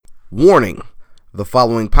Warning: the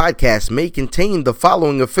following podcast may contain the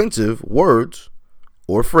following offensive words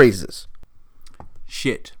or phrases.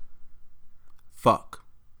 Shit. Fuck.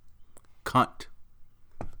 Cunt.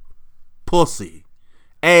 Pussy.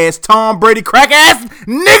 Ass Tom Brady crack ass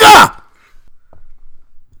nigga!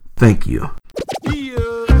 Thank you.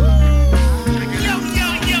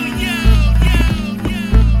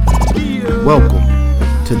 Welcome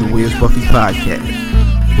to the Where's Buffy podcast,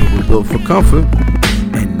 where we're built for comfort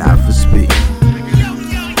and not for speed.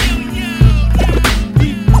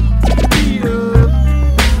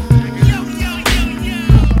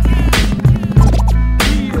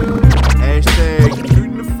 Hashtag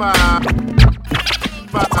shooting the five.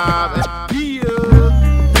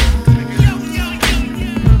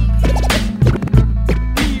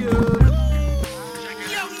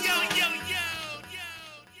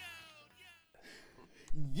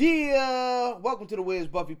 Yeah, welcome to the Where's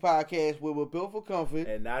Buffy podcast, where we're built for comfort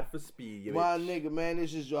And not for speed. My nigga, man,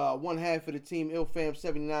 this is one half of the team,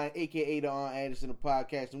 IlFam79, aka the Anderson of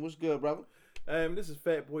podcasting. What's good, brother? This is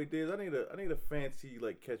Fat Boy Diz. I need a fancy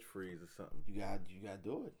like catchphrase or something. You gotta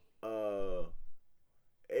do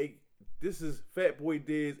it. This is Fat Boy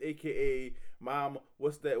Diz, aka Mom.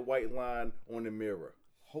 What's that white line on the mirror?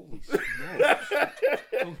 Holy smokes!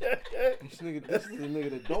 This is the nigga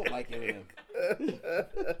that don't like Eminem.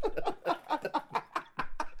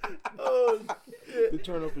 Oh shit! The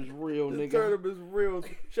turn up is real, The nigga. turn up is real.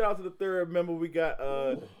 Shout out to the third member. We got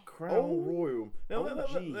Crown Royal. Now,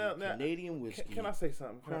 Canadian whiskey. Can I say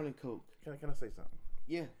something? Crown and Coke. Can I say something?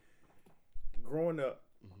 Yeah. Growing up,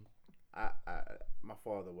 my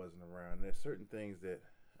father wasn't around. There's certain things that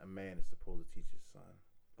a man is supposed to teach his son.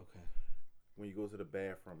 Okay. When you go to the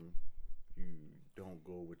bathroom, you don't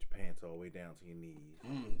go with your pants all the way down to your knees.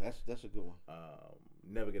 That's a good one.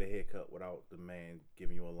 Never get a haircut without the man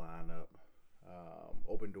giving you a line up.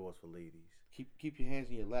 Open doors for ladies. Keep your hands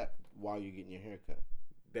in your lap while you're getting your haircut.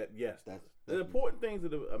 That's the important things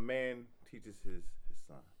that a man teaches his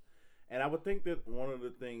son. And I would think that one of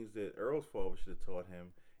the things that Earl's father should have taught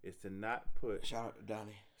him is to not put. Shout out to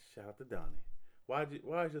Donnie. Shout out to Donnie. Why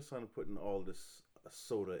is your son putting all this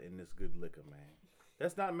soda in this good liquor, man?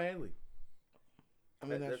 That's not manly. I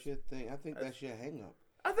mean, that's your thing. I think that's your hang up.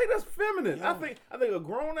 I think that's feminine. Yeah. I think a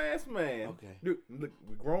grown ass man. Okay. Dude, look,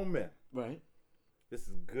 we're grown men. Right. This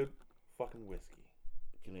is good fucking whiskey.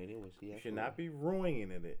 Canadian whiskey. You should not be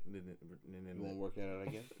ruining it. You want to work that out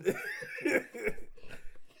again?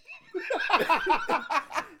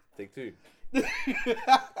 Take two. You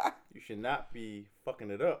should not be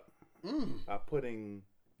fucking it up by putting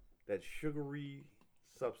that sugary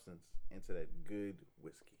substance into that good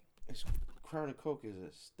whiskey. Crown and Coke is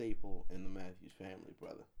a staple in the Matthews family,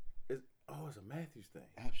 brother. It's a Matthews thing.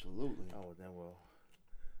 Absolutely. Oh,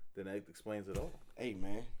 then that explains it all. Hey,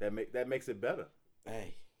 man. That makes it better.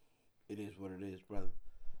 Hey, it is what it is, brother.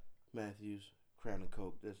 Matthews, Crown and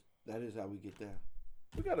Coke. That is how we get down.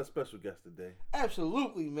 We got a special guest today.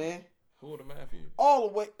 Absolutely, man. Who are the Matthews? All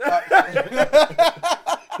the way.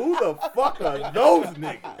 Who the fuck are those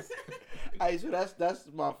niggas? Hey, so that's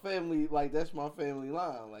my family. Like, that's my family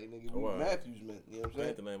line. Like, nigga, we Matthews, man. You know what I'm saying?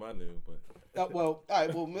 That's the name I knew, but Well, all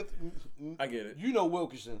right. Well, I get it. You know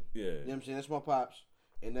Wilkerson. Yeah. You know what I'm saying? That's my pops,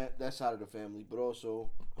 and that side of the family. But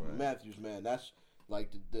also, I'm a Matthews, man. That's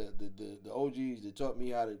like the OGs that taught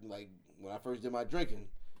me how to, like, when I first did my drinking.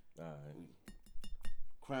 All right.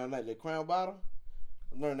 The Crown bottle.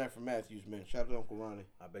 I learned that from Matthews, man. Shout out to Uncle Ronnie.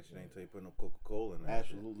 I bet you they ain't tell you put no Coca-Cola in that.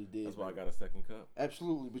 Absolutely did. That's why I got a second cup.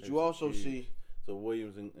 Absolutely, but you also see. So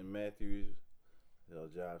Williams and Matthews, they'll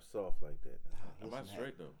jive soft like that. Am I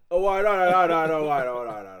straight though? Oh, all right.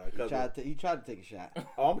 He tried to take a shot.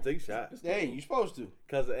 Oh, I'm gonna take a shot. Hey, you supposed to.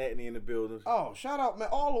 Cousin Anthony in the building. Oh, shout out, man!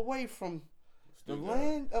 All the way from the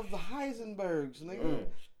land of the Heisenbergs, nigga.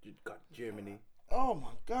 Got Germany. Oh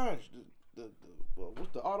my gosh,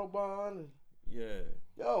 what's the Autobahn? Yeah.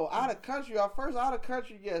 Yo, out of country, our first out of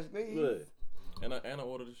country guest, nigga. Good. And I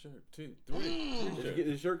ordered a shirt. Three Did you get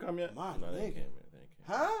the shirt come yet? My No, they ain't nigga. came yet.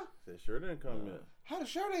 Huh? The shirt didn't come yet. How the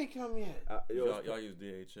shirt ain't come yet? Y'all use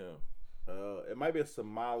DHL. It might be a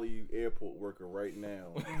Somali airport worker right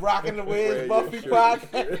now. Rocking the Where's Buffy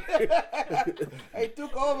podcast. Hey,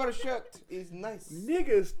 took over the shirt. It's nice.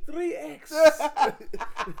 Niggas 3X.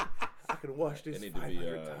 I can wash this It need to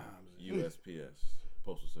 500 be times. USPS,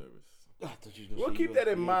 Postal Service. We'll keep that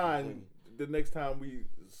in mind the next time we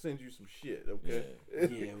send you some shit, okay?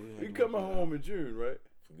 Yeah. You coming home in June, right?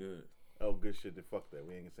 For good. Oh, good shit. Then fuck that.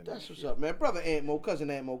 We ain't gonna send That's you what's shit. up, man. Brother Aunt Mo,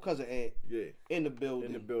 cousin Aunt. Yeah. In the building.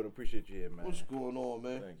 In the building. Appreciate you here, man. What's going on,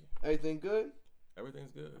 man? Thank you. Everything good?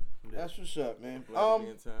 Everything's good. That's what's up, man. Glad to be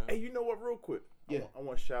in town. Hey, you know what? Real quick. I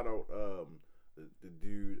want to shout out the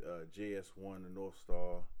dude JS1, the North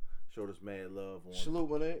Star. Showed us mad love on. Salute,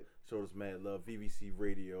 my nigga. Showed us mad love. VVC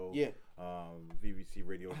Radio. Yeah.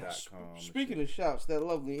 VVCRadio.com. Speaking of shouts, that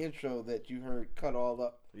lovely intro that you heard cut all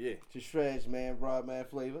up. Yeah. To shreds, man. Broad man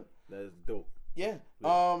flavor. That's dope. Yeah.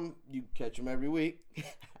 You catch them every week.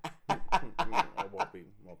 Won't be.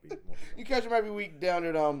 You catch them every week down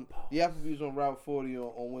at the Applebee's on Route 40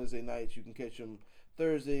 on Wednesday nights. You can catch them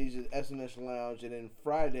Thursdays at SNS Lounge, and then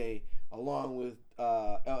Friday along with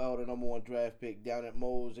LL, the number 1 draft pick, down at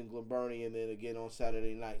Moe's in Glenburnie, and then again on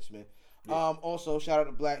Saturday nights, man. Yeah. Also, shout out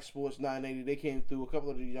to Black Sports 980. They came through. A couple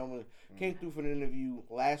of the gentlemen came through for the interview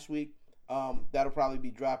last week. That'll probably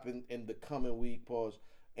be dropping in the coming week. Pause.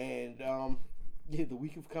 And the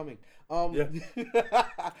week of coming.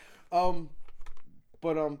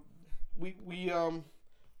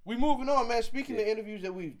 We moving on, man. Speaking of interviews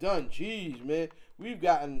that we've done, jeez, man, we've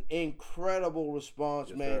gotten incredible response,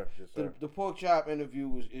 yes, man. Sir. Yes, sir. The pork chop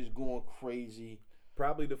interview is going crazy.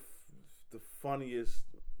 Probably the funniest,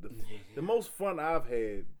 the most fun I've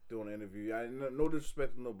had doing an interview. I no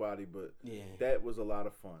disrespect to nobody, but that was a lot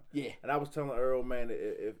of fun. Yeah. And I was telling Earl, man,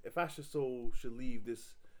 that if I should leave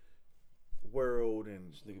this world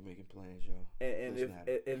and this nigga making plans, y'all. And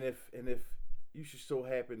if you should so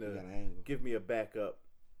happen to give me a backup,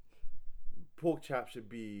 pork chop should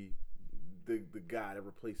be the guy that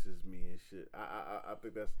replaces me and shit. I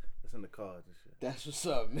think that's in the cards and shit. That's what's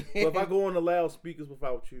up, man. But if I go on the loudspeakers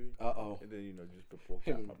without you, and then just put pork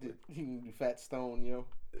chop up there. He can be Fat Stone, yo.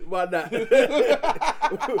 Why not? Why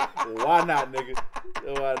not, nigga?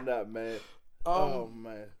 Why not, man? Oh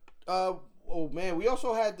man. We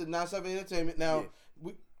also had the 9/7 Entertainment. Now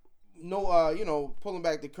pulling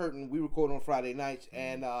back the curtain, we record on Friday nights,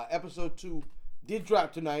 and episode 2 did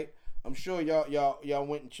drop tonight. I'm sure y'all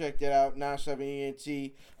went and checked it out. 9/7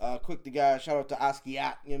 ENT. Quick the guy. Shout out to Askiat. You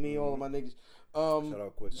know what I mean? All of my niggas. Shout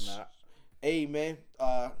out Quick the Knot. Hey man,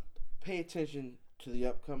 pay attention to the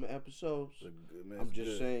upcoming episodes. I'm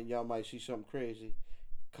just saying, y'all might see something crazy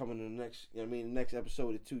coming in the next. The next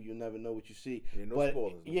episode or 2. You'll never know what you see. Yeah, no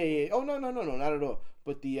spoilers. Yeah. Oh no, not at all.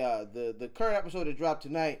 But the current episode that dropped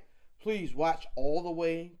tonight, please watch all the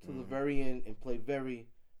way to the very end and play very,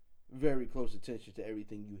 very close attention to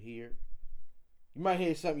everything you hear. You might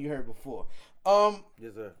hear something you heard before.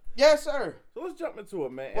 Yes, sir. Yes, sir. So let's jump into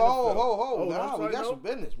it, man. We got some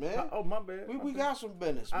business, man. My bad. We got some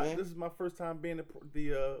business, man. This is my first time being the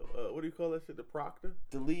what do you call that shit? The proctor?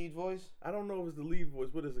 The lead voice? I don't know if it's the lead voice.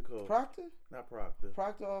 What is it called? Proctor? Not proctor.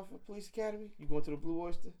 Proctor off of Police Academy? You going to the Blue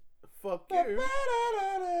Oyster? Fuck you.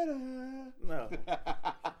 No.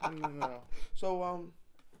 So,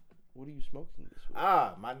 what are you smoking this week?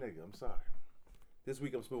 My nigga, I'm sorry. This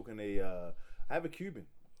week I'm smoking I have a Cuban.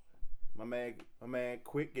 My man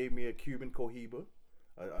Quick gave me a Cuban Cohiba,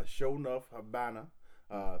 a show enough Habana,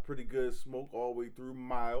 pretty good smoke all the way through,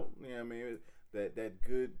 mild. You know what I mean? That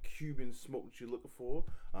good Cuban smoke that you're looking for.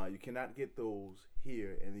 You cannot get those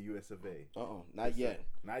here in the US of A. Not yet.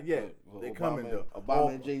 Not yet. They're coming though.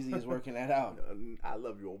 Obama and Jay-Z is working that out. I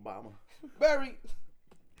love you, Obama. Barry.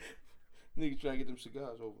 Niggas trying to get them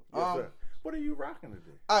cigars over. Yes, sir. What are you rocking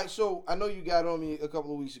today? All right, so I know you got on me a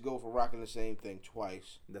couple of weeks ago for rocking the same thing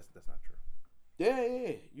twice. That's not true.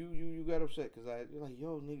 Yeah. You got upset because you're like,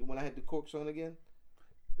 yo, nigga, when I had the corks on again.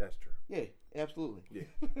 That's true. Yeah, absolutely. Yeah.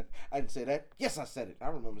 I didn't say that. Yes, I said it. I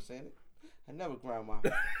remember saying it. I never ground my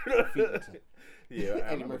feet into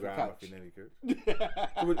I remember grinding my feet into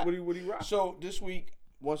so what do you rock? So this week,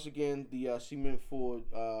 once again, the Cement Ford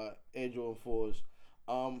Air Jordan 4s,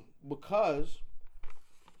 because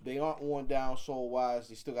they aren't worn down soul-wise,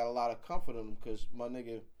 they still got a lot of comfort in them because, my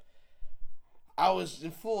nigga, I was in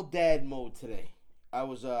full dad mode today.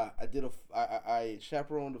 I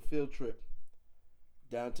chaperoned a field trip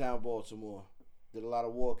downtown Baltimore. Did a lot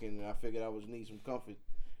of walking, and I figured I was need some comfort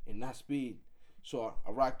and not speed. So I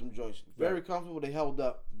rocked them joints. Very comfortable. They held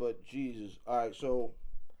up, but Jesus. All right, so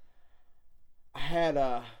I had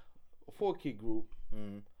a 4-kid group.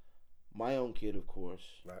 Mm-hmm. My own kid, of course.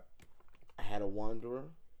 Right. I had a wanderer.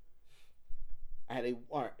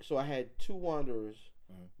 So I had 2 wanderers,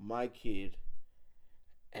 my kid,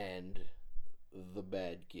 and the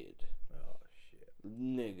bad kid. Oh shit,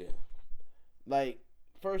 nigga. Like,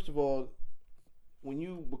 first of all, when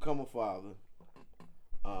you become a father,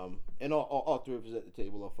 and all 3 of us at the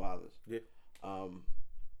table are fathers. Yeah.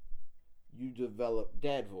 You develop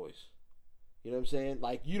dad voice. You know what I'm saying?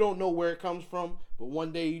 Like, you don't know where it comes from, but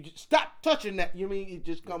one day you just stop touching that. You know what I mean? It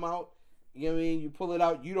just come out. You know what I mean? You pull it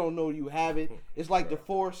out. You don't know you have it. It's like the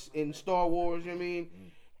Force in Star Wars. You know what I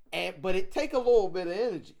mean? But it take a little bit of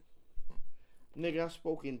energy. Nigga, I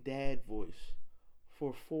spoke in dad voice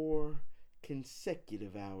for 4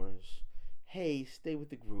 consecutive hours. Hey, stay with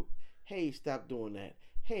the group. Hey, stop doing that.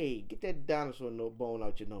 Hey, get that dinosaur bone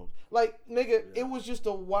out your nose. Like, nigga, it was just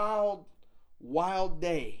a wild, wild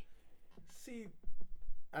day. See,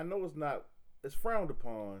 I know it's frowned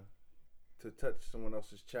upon to touch someone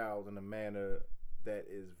else's child in a manner that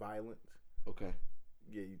is violent. Okay.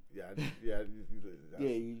 Yeah.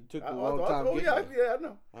 You took a long time. Oh, yeah, I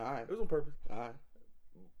know. All right. It was on purpose. All right.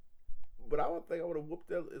 But I don't think I would have whooped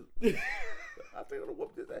that. I think I would have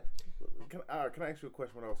whooped it. Can I ask you a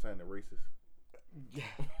question when I was saying the racist?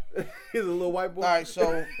 He's a little white boy. All right,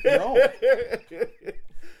 so, no.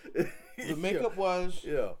 The makeup was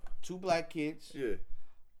 2 black kids. Yeah.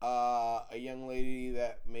 A young lady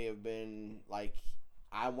that may have been, like,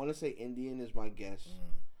 I want to say Indian is my guess.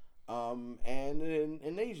 And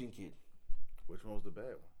an Asian kid. Which one was the bad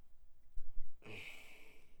one?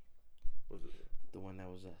 Was it the one that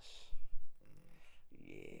was us?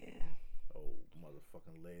 Yeah. Oh,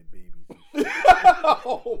 motherfucking lead babies and shit.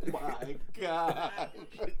 Oh my god.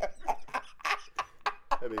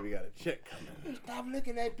 That baby got a check coming. Stop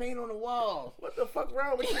looking at paint on the walls. What the fuck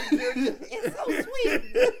wrong with you, dude? It's so sweet.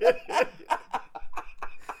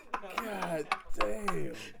 God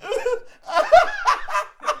damn.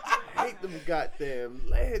 I hate them goddamn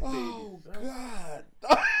lead babies. Oh god.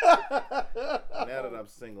 Now that I'm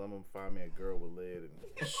single, I'm gonna find me a girl with lead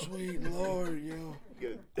and Sweet Lord, yo.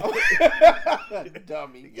 Get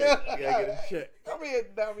Dummy. you gotta get a check. Come here,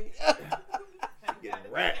 dummy.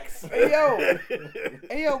 Getting racks.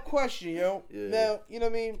 Hey yo, question, yo. Yeah. Now, you know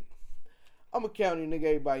what I mean? I'm a county nigga,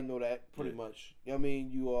 everybody know that pretty much. You know what I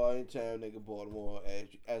mean? You are in town, nigga, Baltimore,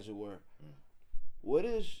 as it were. What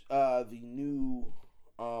is the new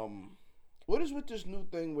what is with this new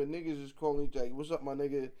thing where niggas is calling each other? What's up, my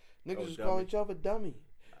nigga? Niggas is calling each other dummy.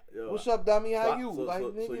 Yo, what's up, dummy? How you?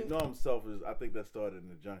 So you know I'm selfish. I think that started in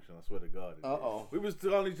the junction. I swear to God. We was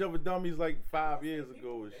calling each other dummies like 5 years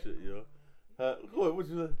ago and shit, yo. What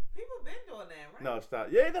you say? People been doing that, right? No, stop.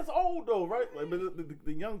 Yeah, that's old though, right? Like, but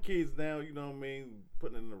the young kids now, you know what I mean,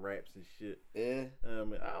 putting in the raps and shit. Yeah. I don't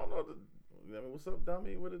know. What's up,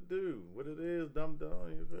 dummy? What it do? What it is, dumb.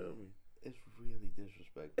 You feel me? It's really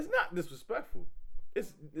disrespectful. It's not disrespectful.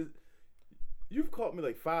 It's you've caught me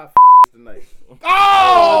like 5 tonight.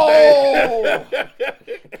 Oh!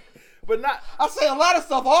 But not. I say a lot of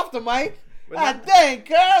stuff off the mic. Not, dang,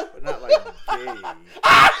 cuz. But not like gay.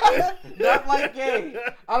 Not like gay.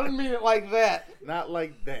 I didn't mean it like that. Not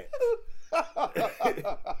like that.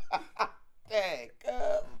 Dang,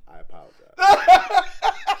 cuz. I apologize.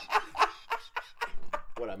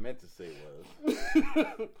 What I meant to say was,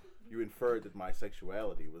 you inferred that my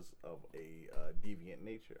sexuality was of a deviant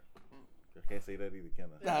nature. I can't say that either,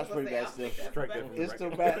 can I? Nah, it's pretty bad still. Strike that from the It's still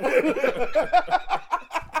record. bad.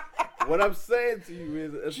 What I'm saying to you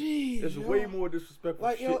is, it's way more disrespectful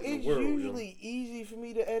like, shit yo, in the it's world. usually easy for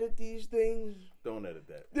me to edit these things. Don't edit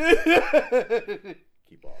that.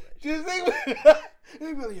 Keep all that shit. Just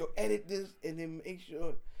think, yo, edit this and then make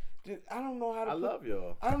sure. Dude, I don't know how to. I love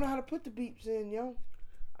y'all. I don't know how to put the beeps in, yo.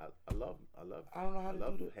 I love. I don't know how to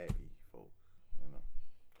do that. Happy folks. You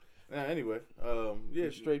know. Anyway, yeah.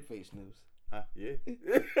 Straight face news. Huh? Yeah.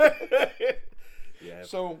 Yeah.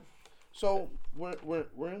 So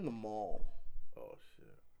we're in the mall. Oh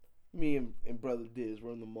shit. Me and brother Diz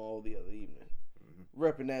were in the mall the other evening,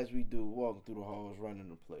 repping as we do, walking through the halls, running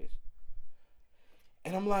the place.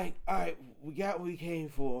 And I'm like, all right, we got what we came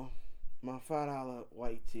for. My $5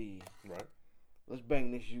 white tee. Right. Let's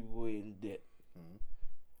bang this you go ahead and dip. Mm-hmm.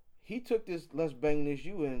 He took this let's bang this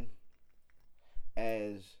you in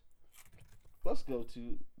as let's go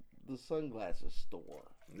to the sunglasses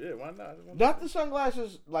store. Yeah, why not? Not the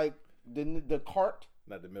sunglasses like the cart.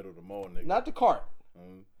 Not the middle of the mall, nigga. Not the cart.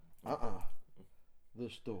 Mm-hmm. The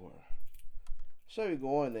store. So we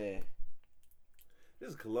go in there.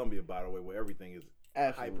 This is Colombia, by the way, where everything is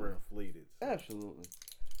hyperinflated. So. Absolutely.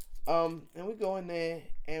 And we go in there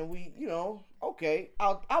and we, okay,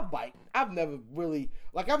 I'll bite. I've never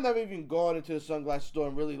even gone into the sunglasses store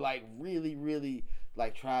and really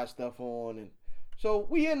try stuff on. And so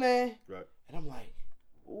we in there. Right. And I'm like,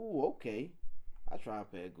 ooh, okay. I try a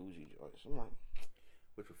pair of Gucci joints. I'm like,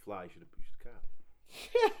 which would fly, you should cop.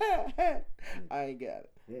 I ain't got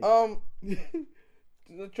it. Yeah.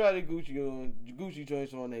 I tried the Gucci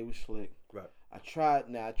joints on, they was slick. Right. I tried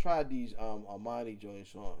these Armani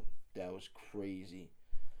joints on. That was crazy.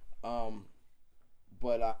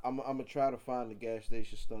 But I'm gonna try to find the gas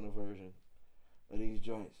station stunner version of these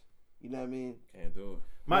joints. You know what I mean? Can't do it.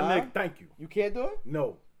 My nigga, thank you. You can't do it?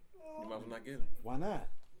 No. You might as well not get it. Why not?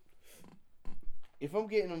 If I'm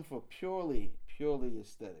getting them for purely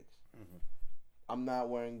aesthetics, I'm not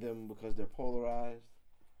wearing them because they're polarized.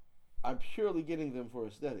 I'm purely getting them for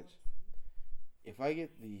aesthetics. If I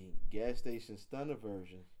get the gas station stunner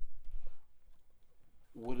version,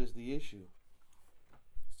 what is the issue?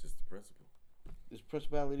 It's just the principle. There's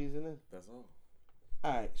principalities in it. That's all.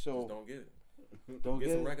 All right, Just so don't get it. don't Get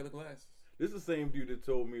get some it. regular glasses. This is the same dude that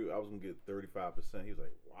told me I was gonna get 35%. He was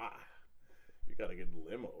like, "Wow, you gotta get a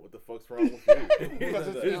limo. What the fuck's wrong with you? Because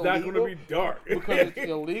It's not gonna be dark Because it's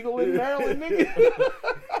illegal in Maryland, nigga.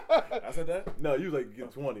 I said that? No, you was like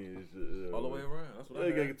get 20. All the way around. That's what Yeah, I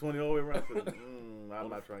you gotta heard. get 20 all the way around. I said, I'm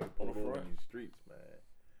not trying to get pulled on the over in front. these streets, man.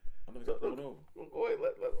 I never got pulled over. Go ahead,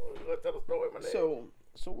 let tell the story, my nigga.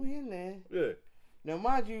 So we in there. Yeah. Now,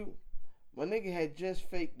 mind you, my nigga had just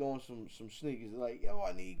faked on some sneakers. Like, yo,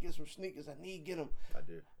 I need to get some sneakers. I need to get them. I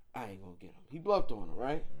did. I ain't gonna get them. He bluffed on them,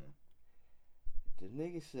 right? The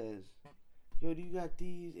nigga says, yo, do you got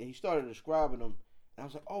these? And he started describing them. And I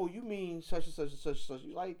was like, oh, you mean such and such and such and such.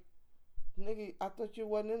 He's like, nigga, I thought you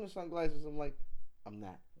wasn't into sunglasses. I'm like, I'm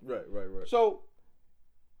not. Right. So,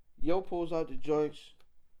 yo pulls out the joints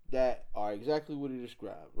that are exactly what he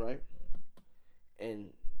described, right?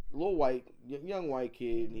 And little young white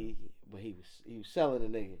kid, and he was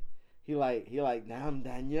selling the nigga. He like, nah, I'm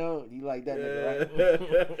done young. He like that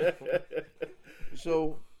nigga, right?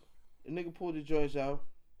 So, the nigga pulled the joints out,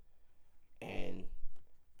 and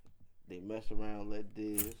they mess around, let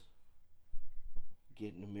Diz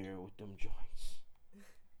get in the mirror with them joints.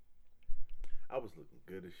 I was looking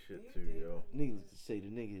good as shit too, yo. Needless to say, the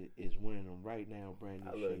nigga is wearing them right now, brand new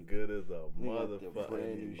I shape. look good as a Nigga, the motherfucker.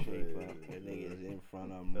 brand new shape up. That nigga is in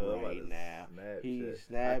front of him No, I'm about right to now. He Snapchat.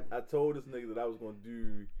 snapped I told this nigga that I was gonna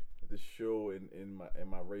do the show in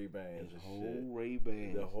my Ray-Bans his and whole shit.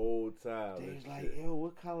 Ray-Bans. The whole time. They and was like, shit. yo,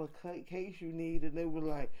 what color case you need? And they were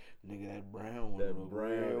like, nigga, that brown one That look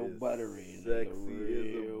brown real is buttery. sexy nigga, as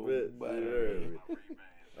a real bitch. buttery.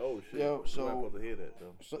 Oh shit. Yo, so- I'm not supposed to hear that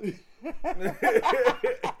though. So,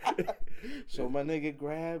 so my nigga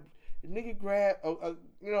grabbed, nigga grabbed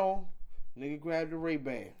the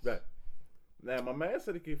Ray-Bans. Right. Now my man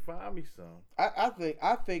said he could find me some. I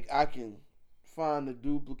think I can find a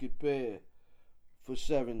duplicate pair for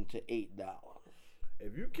 $7 to $8.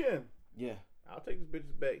 If you can, Yeah, I'll take this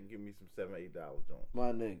bitches back and give me some $7-8 joint.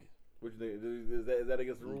 my nigga. Which is that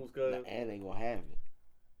against the rules, cuz? Nah, and ain't gonna have it.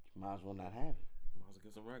 Might as well not have it. Might as well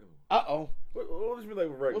get some regular. Uh-oh. What does you mean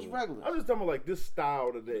like regular? What's regular? I'm just talking about like this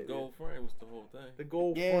style The today. gold frame was the whole thing. The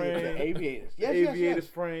gold Yeah, frame. the aviators. Yes, the yes, aviators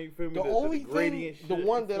yes. frame. Feel me? The only the gradient thing, shit, the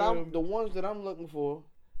ones you that I'm looking for,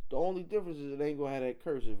 the only difference is it ain't gonna have that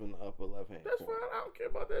cursive in the upper left hand. That's fine. I don't care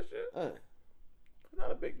about that shit. It's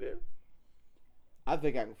not a big deal. I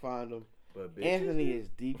think I can find them. But bitches, Anthony is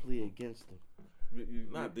deeply against them.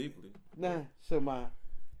 Not deeply. Nah, semi. I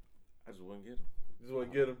just wouldn't get them. just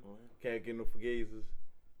want to get them. Can't get no fugazes.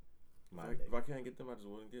 My If I can't get them, I just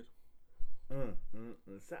wouldn't get them. I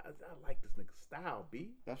like this nigga style, B.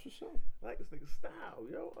 That's what's up. I like this nigga style,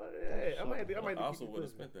 yo. Hey, I might have I to also keep wouldn't have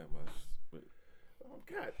this. spent that much. But Oh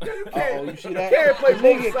God! You Oh, you see that? can't play The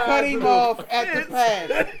both nigga sides cut of him the off at the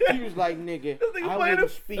fence. pass. He was like, nigga, This nigga I playing wouldn't the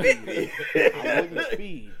speed. I wouldn't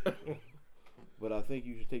speed. But I think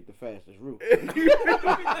you should take the fastest route.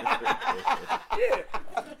 Yeah.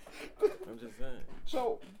 I'm just saying.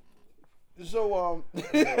 So Oh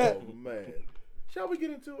man. Shall we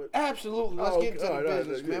get into it? absolutely. Let's Oh, get into okay. the All right,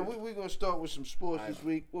 business, all right, man. We're going to start with some sports this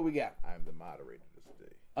week. What we got? I'm the moderator this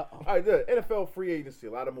day. Uh-oh. All right, the NFL free agency,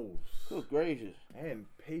 a lot of moves. Good gracious. And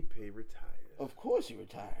Pepe retires. Of course he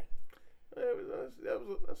retired.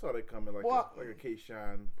 That's how they come in like a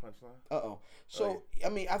K-Shine punchline. Uh-oh. So, I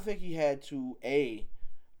mean, I think he had to,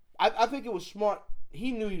 I think it was smart.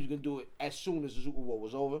 He knew he was going to do it as soon as the Super Bowl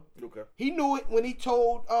was over. Okay. He knew it when he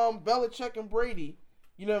told Belichick and Brady,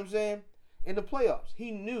 you know what I'm saying, in the playoffs. He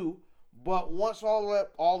knew, but once all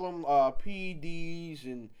them PEDs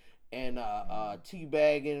and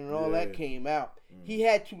teabagging and all that came out, he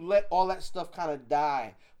had to let all that stuff kind of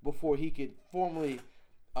die before he could formally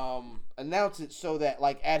announce it, so that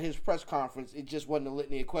like at his press conference it just wasn't a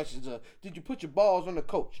litany of questions of, did you put your balls on the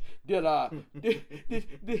coach, are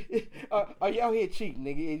y'all here cheating,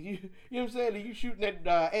 nigga, you know what I'm saying, are you shooting that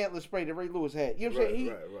antler spray that Ray Lewis had, you know what I'm saying,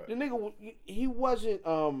 Right. the nigga,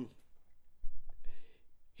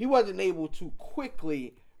 he wasn't able to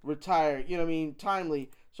quickly retire, you know what I mean, timely,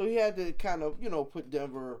 so he had to kind of, put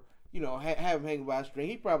Denver, have him hanging by a string.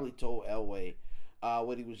 He probably told Elway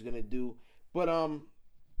what he was gonna do, but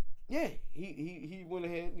yeah, he went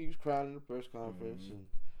ahead and he was crying in the press conference and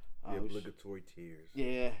The obligatory tears.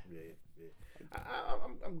 yeah.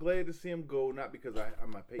 I'm glad to see him go, not because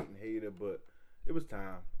I'm a Peyton hater, but it was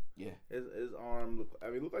time. Yeah. His arm looked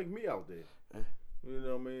like me out there. You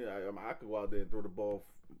know what I mean? I could go out there and throw the ball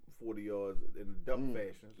 40 yards in a duck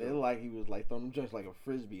fashion. So. It like he was like throwing them just like a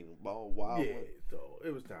frisbee and the ball wild. Yeah, so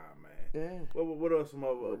it was time, man. Yeah. What are some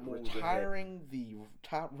other moves? Retiring the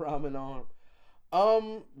top ramen arm.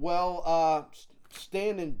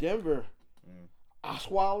 Staying in Denver,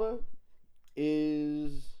 Osweiler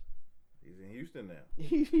is. He's in Houston now.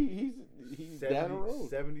 He's 70, down the road.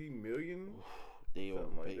 70 million. They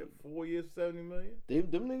Something like overpaid. that. 4 years, 70 million.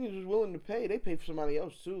 Them niggas was willing to pay. They paid for somebody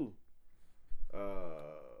else too.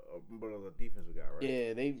 But on the defensive guy, right?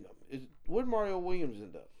 Yeah, where'd Mario Williams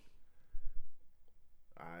end up?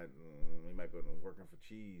 He might be working for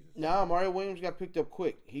cheese. Nah, Mario Williams got picked up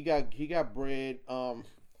quick. He got bread.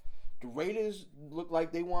 The Raiders look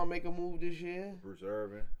like they want to make a move this year. Bruce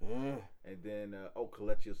Irvin. And then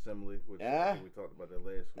Kelechi Assembly, which we talked about that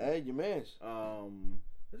last week. Hey, your man's.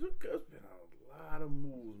 There's been a lot of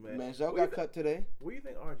moves, man. Manziel got cut today. Where do you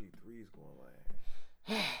think RG3 is going to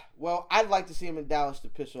land? Well, I'd like to see him in Dallas to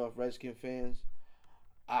piss off Redskin fans.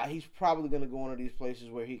 He's probably going to go one of these places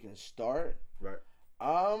where he can start. Right.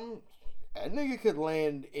 That nigga could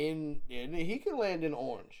land in. He could land in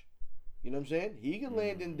Orange. You know what I'm saying? He could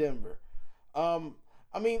land in Denver. I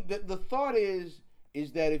mean, the thought is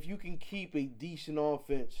that if you can keep a decent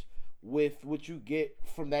offense with what you get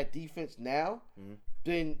from that defense now,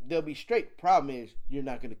 then they'll be straight. Problem is, you're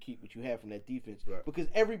not going to keep what you have from that defense. Right. Because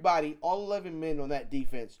everybody, all 11 men on that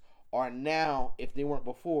defense are now, if they weren't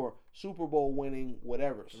before, Super Bowl winning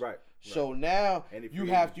whatevers. Right. So now you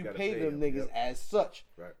have to pay them niggas as such.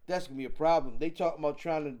 Right. That's going to be a problem. They talking about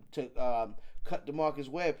trying to cut DeMarcus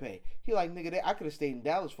Webb pay. He like, nigga, I could have stayed in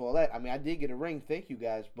Dallas for all that. I mean, I did get a ring. Thank you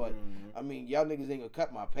guys. But, I mean, y'all niggas ain't going to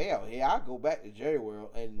cut my payout here. I'll go back to Jerry World.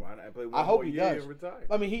 And I hope he does.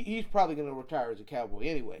 I mean, he's probably going to retire as a Cowboy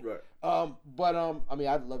anyway. Right. I mean,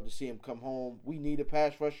 I'd love to see him come home. We need a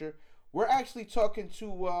pass rusher. We're actually talking to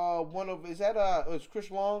one of, is Chris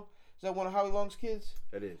Long? Is that one of Howie Long's kids?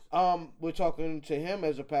 It is. We're talking to him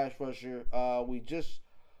as a pass rusher. I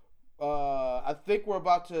think we're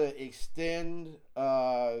about to extend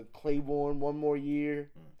Claiborne one more year.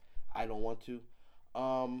 I don't want to.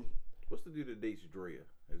 What's the dude that dates Drea?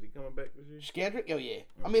 Is he coming back this year? Scandrick? Oh, yeah.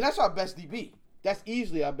 I mean, that's our best DB. That's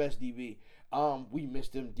easily our best DB. We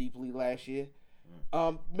missed him deeply last year.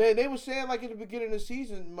 Man, they were saying, like, at the beginning of the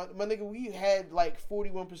season, my nigga, we had, like,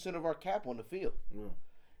 41% of our cap on the field.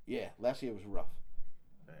 Yeah, last year was rough.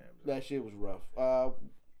 Damn. Last year was rough.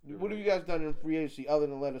 What have you guys done in free agency other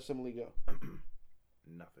than let Assembly go?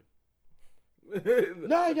 Nothing. Y'all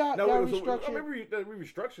restructured. I mean, we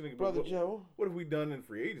restructured. Brother Joe. What have we done in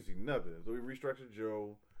free agency? Nothing. So we restructured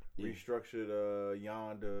Joe, restructured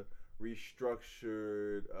Yonda,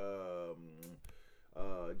 restructured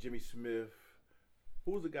Jimmy Smith.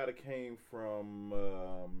 Who was the guy that came from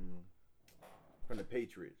the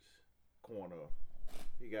Patriots corner?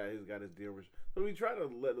 He got his deal. So we try to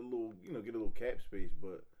let a little, get a little cap space,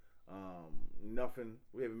 but nothing.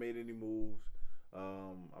 We haven't made any moves.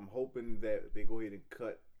 I'm hoping that they go ahead and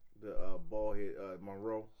cut the ball head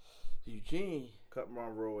Monroe. Eugene. Cut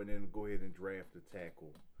Monroe and then go ahead and draft the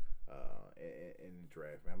tackle in the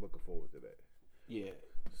draft. Man, I'm looking forward to that. Yeah.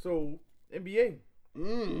 So NBA,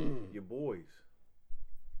 your boys.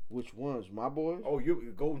 Which ones? My boys? Oh,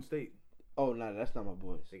 you Golden State. Oh no, that's not my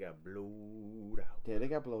boys. They got blowed out. Yeah, they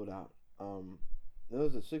got blowed out. It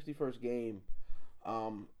was the 61st game,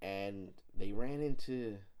 and they ran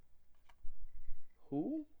into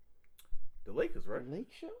who? The Lakers, right? The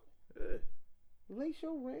Lake Show? Yeah. The Lake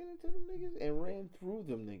Show ran into them niggas and ran through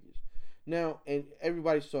them niggas. Now, and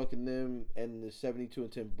everybody's talking them and the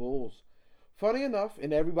 72-10 Bulls. Funny enough,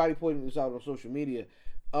 and everybody pointing this out on social media,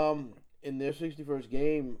 in their 61st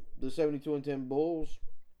game, the 72-10 Bulls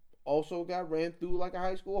also got ran through like a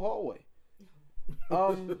high school hallway.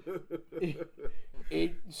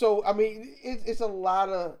 So I mean, it's a lot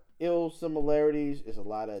of ill similarities. It's a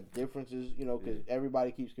lot of differences, because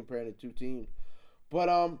everybody keeps comparing the two teams. But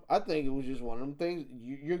I think it was just one of them things.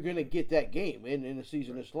 You're gonna get that game in a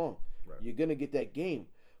season this long. Right. You're gonna get that game.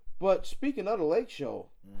 But speaking of the Lake Show,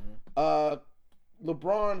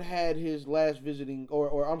 LeBron had his last visiting,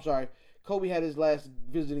 or I'm sorry, Kobe had his last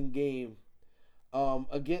visiting game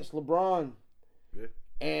against LeBron. Yeah.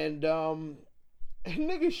 And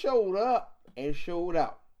nigga showed up and showed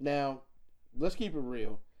out. Now, let's keep it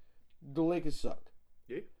real. The Lakers suck.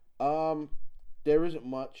 Yeah. There isn't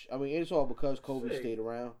much. I mean, it's all because Kobe stayed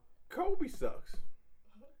around. Kobe sucks.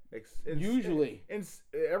 Usually. In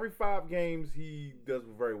every 5 games, he does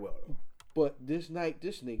very well, though. But this night,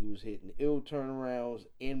 this nigga was hitting ill turnarounds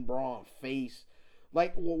in Braun's face.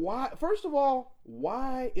 Like, well, why? First of all,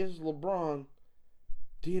 why is LeBron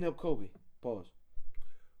D'ing up Kobe? Pause.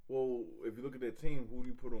 Well, if you look at that team, who do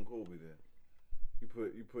you put on Kobe then? You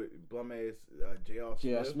put bum ass J.R. Smith.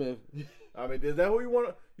 J.R. Smith. I mean, is that who you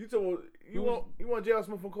want? You want J.R.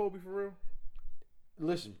 Smith on Kobe for real?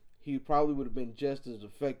 Listen, he probably would have been just as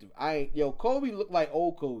effective. Kobe looked like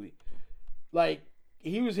old Kobe. Like,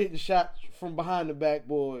 he was hitting shots from behind the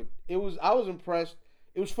backboard. I was impressed.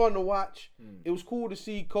 It was fun to watch. It was cool to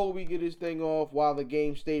see Kobe get his thing off while the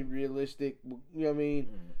game stayed realistic. You know what I mean?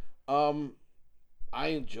 I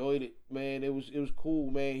enjoyed it, man. It was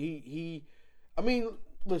cool, man.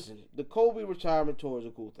 Listen, the Kobe retirement tour is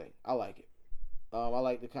a cool thing. I like it. I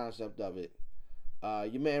like the concept of it.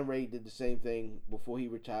 Your man Ray did the same thing before he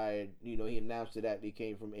retired. You know, he announced it after he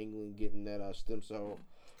came from England getting that stem cell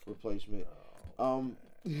replacement. You're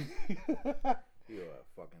a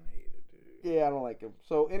fucking hater, dude. Yeah, I don't like him.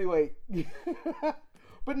 So anyway,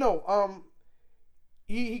 but no,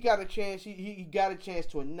 he got a chance. He got a chance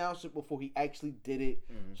to announce it before he actually did it.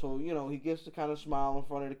 So he gets to kind of smile in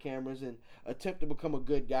front of the cameras and attempt to become a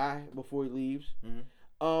good guy before he leaves.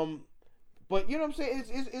 But you know what I'm saying?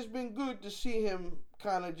 It's been good to see him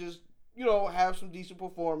kind of just have some decent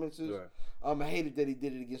performances. Right. I hated that he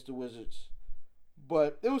did it against the Wizards,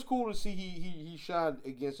 but it was cool to see he shined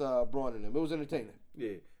against Braun and them. It was entertaining.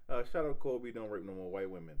 Yeah. Shout out Kobe, don't rape no more white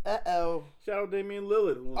women. Uh-oh. Shout out Damian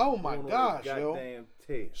Lillard. Oh my gosh, yo. Goddamn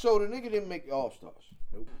tear. So the nigga didn't make All-Stars.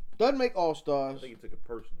 Nope. Doesn't make All-Stars. I think he took it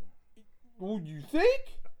personal. Would you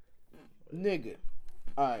think? Nigga.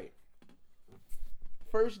 Alright.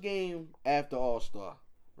 First game after All-Star,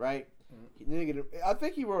 right? Nigga, I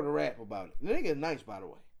think he wrote a rap about it. The nigga is nice, by the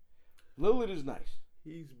way. Lillard is nice.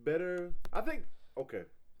 He's better. I think, okay.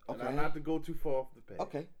 And not to go too far off the path.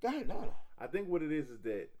 Okay, go ahead. No. I think what it is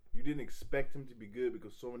that you didn't expect him to be good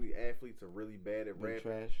because so many athletes are really bad at rap.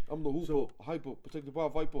 Trash. I'm the hooper, hyper, protected by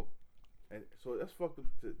Viper. And so that's fucked up.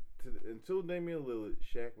 Until Damian Lillard,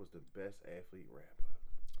 Shaq was the best athlete rapper.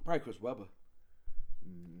 Probably Chris Webber.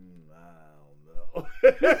 I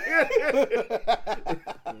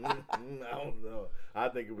don't know. I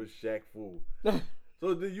think it was Shaq Fu. So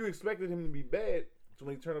you expected him to be bad. So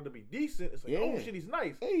when he turned out to be decent, it's like, oh shit, he's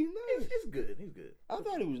nice. Hey, he's nice. He's good. He's good. I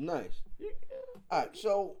thought he was nice. Yeah. Alright,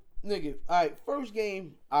 so, nigga, first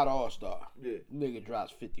game out of All-Star. Yeah. Nigga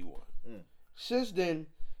drops 51. Since then,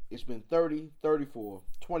 it's been 30, 34,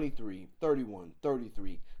 23, 31,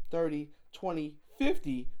 33, 30, 20,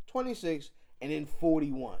 50, 26, and then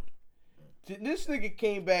 41. This nigga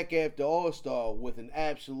came back after All-Star with an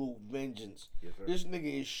absolute vengeance. Yes, sir. This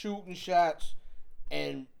nigga is shooting shots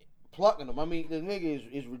and plucking them. I mean, the nigga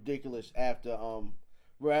is ridiculous after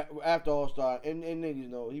All-Star, and niggas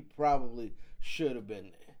know he probably should have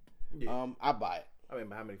been there. Yeah. I buy it. I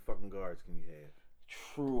mean, how many fucking guards can you have?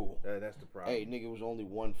 True. That's the problem. Hey, nigga was only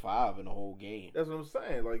 1-5 in the whole game. That's what I'm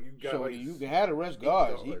saying. Like you got, so like, you had to rest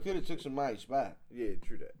guards. He could have took somebody's spot. Yeah,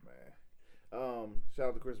 true that, man. Shout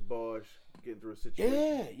out to Chris Bosh getting through a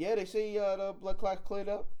situation. Yeah. They say the blood clot cleared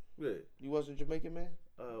up. Yeah. You wasn't Jamaican, man.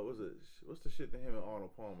 What's the shit that him and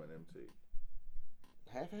Arnold Palmer and MT?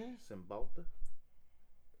 Half-ass? Cymbalta?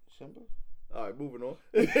 Simba? All right, moving on.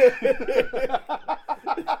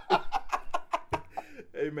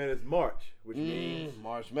 Hey man, it's March, which means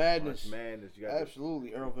March Madness. March Madness. You got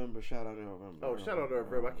absolutely. Earl Vember, shout out to Earl Vember. Oh, shout out to Earl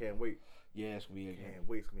Vember. I can't wait. Yeah, it's gonna be a can't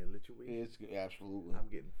wait. It's gonna be a literal week. It's absolutely. I'm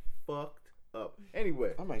getting fucked up.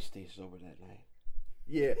 Anyway, I might stay sober that night.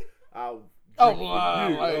 Yeah, I'll.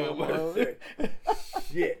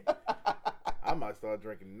 Shit. I might start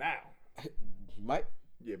drinking now. You might.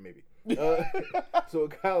 Yeah, maybe. So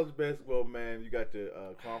college basketball, man, you got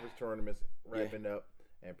the conference tournaments wrapping up,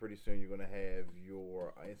 and pretty soon you're gonna have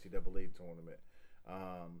your NCAA tournament.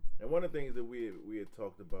 And one of the things that we had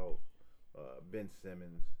talked about, Ben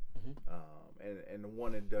Simmons, and the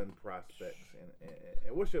one and done prospects,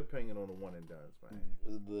 and what's your opinion on the one and dones, man?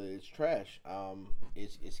 It's trash.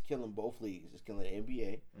 It's killing both leagues. It's killing the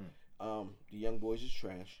NBA. The young boys is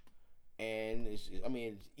trash. And it's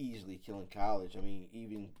easily killing college. I mean,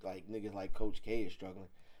 even like niggas like Coach K is struggling.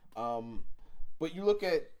 But you look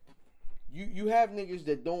at you have niggas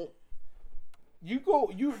that don't.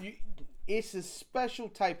 It's a special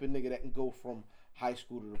type of nigga that can go from high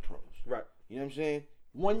school to the pros. Right. You know what I'm saying?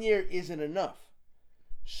 1 year isn't enough.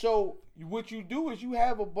 So what you do is you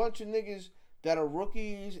have a bunch of niggas that are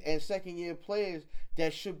rookies and second year players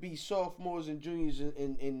that should be sophomores and juniors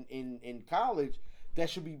in college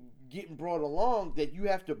that should be getting brought along, that you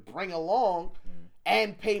have to bring along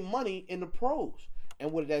and pay money in the pros.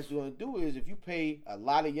 And what that's going to do is if you pay a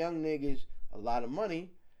lot of young niggas a lot of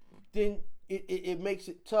money, then it makes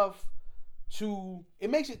it tough for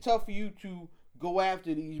you to go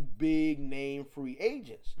after these big name free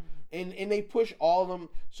agents. And they push all of them.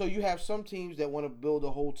 So you have some teams that want to build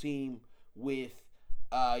a whole team with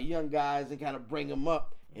young guys and kind of bring them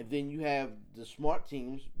up. And then you have the smart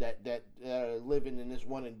teams that are living in this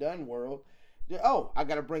one and done world. I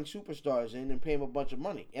got to bring superstars in and pay them a bunch of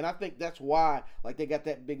money. And I think that's why, like, they got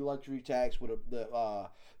that big luxury tax with the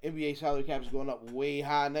NBA salary cap is going up way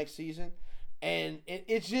high next season. And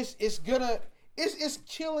it's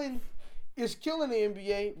killing the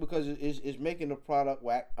NBA because it's making the product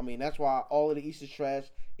whack. I mean, that's why all of the East is trash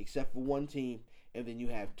except for one team. And then you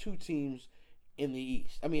have two teams in the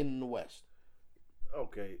West.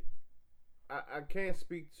 Okay. I can't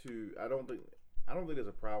speak to, I don't think there's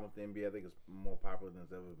a problem with the NBA. I think it's more popular than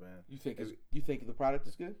it's ever been. You think the product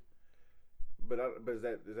is good? But is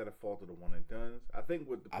that a fault of the one and dones? I think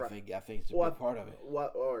with the I think it's a big part of it.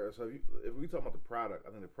 So if we talk about the product,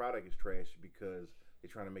 I think the product is trash because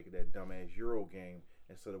they're trying to make it that dumbass Euro game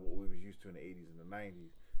instead of what we was used to in the 80s and the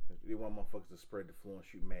 90s. They want motherfuckers to spread the floor and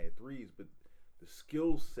shoot mad threes, but the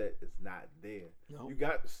skill set is not there. Nope. You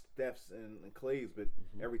got Stephs and Clays, but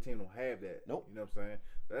every team don't have that. Nope. You know what I'm saying?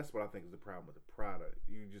 That's what I think is the problem with the product.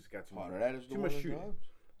 You just got too much shooting.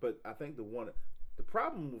 But I think the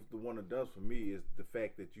problem with the one and done for me is the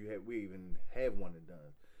fact that we even have one and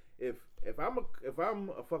done. If I'm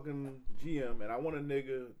a fucking GM and I want a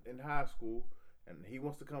nigga in high school and he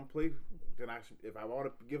wants to come play, then if I want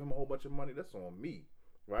to give him a whole bunch of money, that's on me,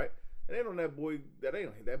 right? It ain't on that boy. That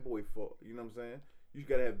ain't that boy fault. You know what I'm saying? You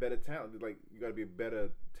gotta have better talent. Like, you gotta be a better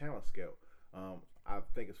talent scout. I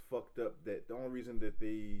think it's fucked up that the only reason that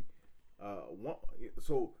they want.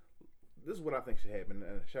 So this is what I think should happen.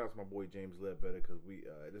 And shout out to my boy James Ledbetter because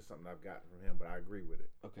this is something I've gotten from him, but I agree with it.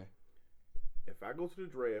 Okay. If I go to the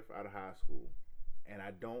draft out of high school and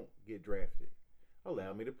I don't get drafted,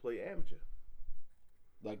 allow me to play amateur.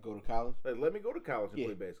 Like, go to college? Like, let me go to college and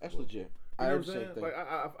play basketball. That's legit. You know what I'm saying? Like,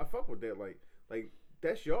 I fuck with that. Like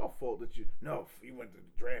that's your fault that you went to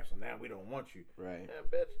the draft, so now we don't want you. Right. Yeah,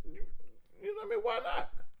 bitch. You know what I mean? Why not?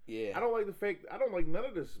 Yeah. I don't like none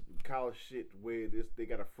of this college shit where they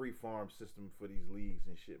got a free farm system for these leagues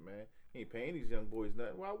and shit, man. You ain't paying these young boys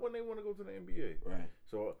nothing. Why wouldn't they want to go to the NBA? Right.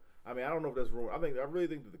 So, I mean, I don't know if that's ruined. I really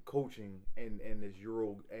think that the coaching and this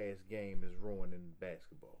Euro ass game is ruining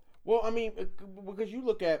basketball. Well, I mean, because you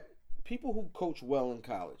look at people who coach well in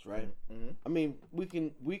college, right? Mm-hmm. I mean, we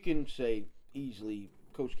can say easily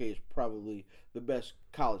Coach K is probably the best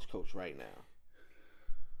college coach right now.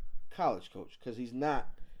 College coach, because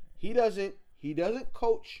he doesn't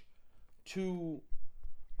coach to.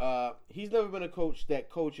 He's never been a coach that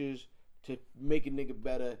coaches to make a nigga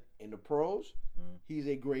better in the pros. Mm-hmm. He's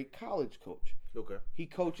a great college coach. Okay. He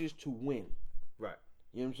coaches to win. Right.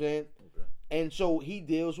 You know what I'm saying? Okay. And so he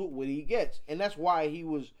deals with what he gets, and that's why he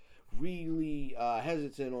was really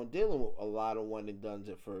hesitant on dealing with a lot of one and dones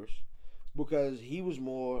at first, because he was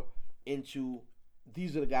more into,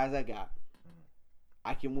 these are the guys I got.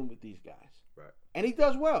 I can win with these guys. Right. And he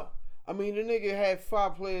does well. I mean, the nigga had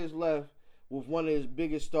 5 players left with one of his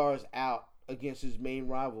biggest stars out against his main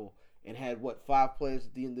rival and had, 5 players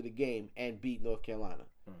at the end of the game and beat North Carolina.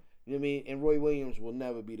 You know what I mean? And Roy Williams will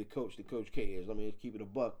never be the coach that Coach K is. I mean, keep it a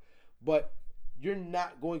buck. But you're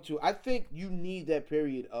not going to. I think you need that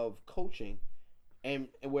period of coaching, and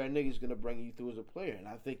where a nigga's gonna bring you through as a player. And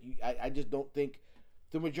I think I just don't think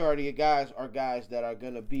the majority of guys are guys that are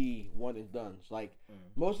gonna be one and dones. Like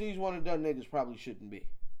most of these one and done niggas probably shouldn't be.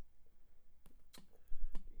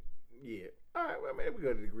 Yeah. All right. Well, maybe we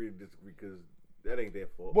gotta agree to disagree because that ain't their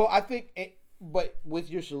fault. Well, I think. But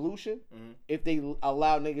with your solution, if they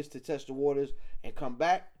allow niggas to test the waters and come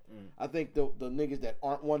back, I think the niggas that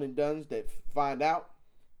aren't one and dones that find out,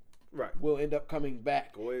 right, will end up coming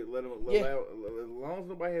back. Go ahead, let them. As long as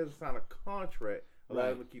nobody has to sign a contract, allow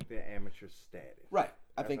them to keep their amateur status. Right,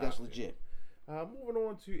 I think that's legit. Moving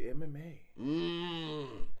on to MMA.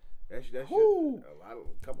 That's a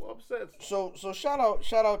couple upsets. So shout out to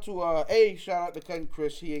shout out to Cut and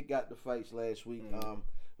Chris. He had got the fights last week.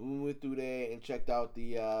 We went through there and checked out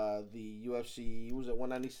the UFC. Was it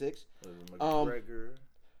 196? McGregor.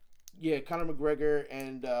 Yeah, Conor McGregor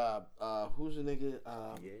and who's the nigga?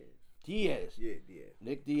 Diaz. Yeah, Diaz.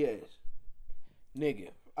 Nick Diaz. Nigga.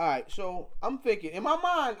 All right, so I'm thinking in my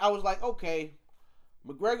mind, I was like, okay,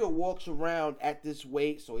 McGregor walks around at this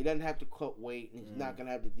weight, so he doesn't have to cut weight, and he's not gonna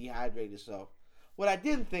have to dehydrate himself. What I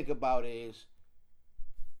didn't think about is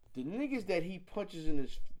the niggas that he punches in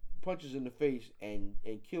the face and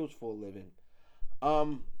kills for a living,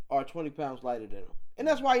 are 20 pounds lighter than him. And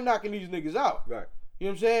that's why he's knocking these niggas out. Right. You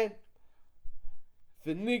know what I'm saying?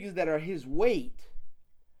 The niggas that are his weight,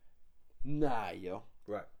 nah, yo.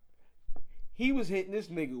 Right. He was hitting this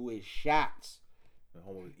nigga with shots. The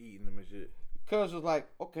homie was eating them and shit. Cuz was like,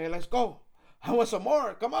 okay, let's go. I want some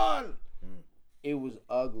more. Come on. It was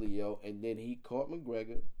ugly, yo. And then he caught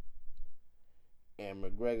McGregor. And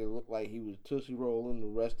McGregor looked like he was Tootsie rolling the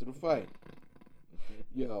rest of the fight.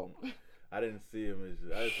 Yo. I didn't see him and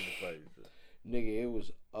shit. I didn't see the fight. Nigga, it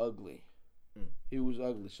was ugly. It was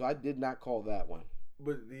ugly. So I did not call that one.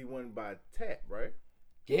 But he won by tap, right?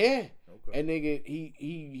 Yeah. Okay. And nigga,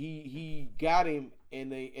 he got him in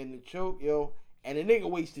the choke, yo. And the nigga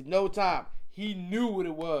wasted no time. He knew what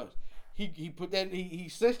it was. He put that, he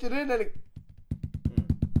cinched it in that nigga.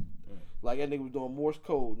 Like that nigga was doing Morse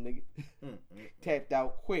code, nigga. Tapped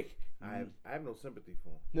out quick. I have no sympathy for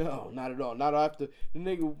him. No, not at all. Not after the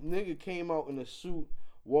nigga came out in a suit,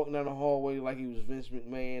 walking down the hallway like he was Vince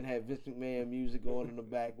McMahon, had Vince McMahon music going in the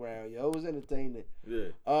background. Yo, it was entertaining. Yeah.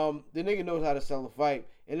 The nigga knows how to sell a fight.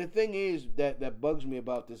 And the thing is that bugs me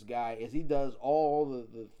about this guy is he does all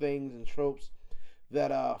the things and tropes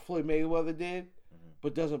that Floyd Mayweather did,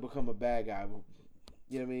 but doesn't become a bad guy.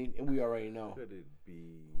 You know what I mean? And we already know. Could it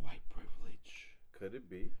be White privilege. Could it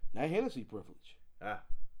be? Not Hennessy privilege.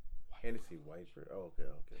 Hennessy white privilege. Oh, okay.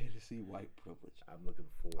 Hennessy white privilege. I'm looking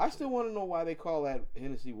forward. I still want to know why they call that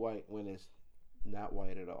Hennessy white when it's not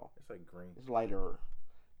white at all. It's like green. It's lighter.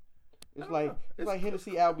 It's like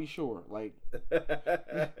Hennessy Albie Shore. Like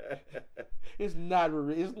it's not.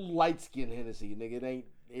 It's light skinned Hennessy, nigga.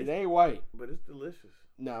 It ain't white. But it's delicious.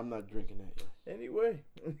 No, I'm not drinking that. Anyway.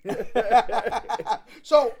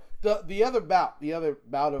 So the other bout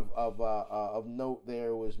of note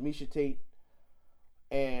there was Misha Tate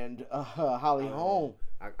and Holly Holm.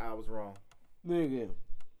 I was wrong. Nigga.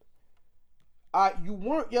 You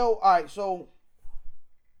weren't, yo. All right, so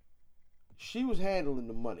she was handling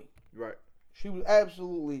the money. Right. She was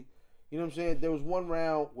absolutely, you know what I'm saying? There was one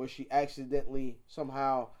round where she accidentally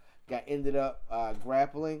somehow ended up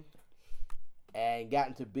grappling and got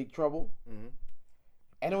into big trouble. Mm-hmm.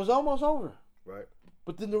 And it was almost over. Right.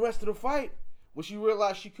 But then the rest of the fight, when she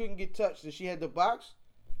realized she couldn't get touched and she had to box,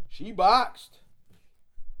 she boxed.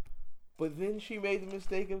 But then she made the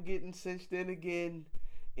mistake of getting cinched in again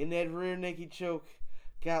in that rear naked choke.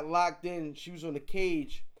 Got locked in. She was on the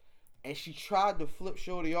cage. And she tried to flip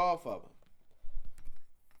Shorty off of him.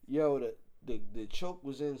 Yo, the choke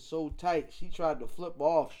was in so tight. She tried to flip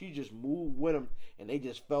off. She just moved with him. And they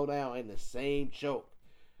just fell down in the same choke.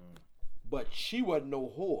 But she wasn't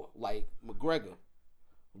no whore like McGregor.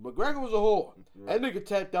 McGregor was a whore. Right. That nigga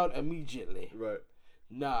tapped out immediately. Right.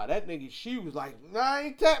 Nah, that nigga, she was like, nah, I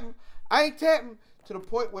ain't tapping. To the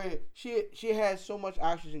point where she had so much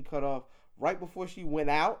oxygen cut off. Right before she went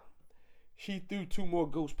out, she threw 2 more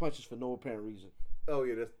ghost punches for no apparent reason. Oh,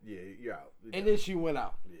 yeah, you're out. And then she went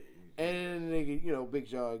out. Yeah, and then the nigga, Big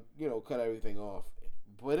John, cut everything off.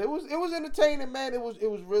 But it was entertaining, man. It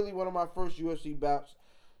was really one of my first UFC bouts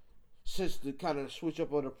since the kind of switch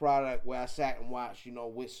up on the product where I sat and watched,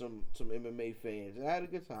 with some MMA fans. And I had a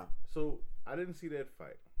good time. So, I didn't see that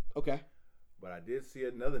fight. Okay. But I did see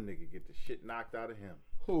another nigga get the shit knocked out of him.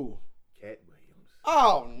 Who? Katt Williams.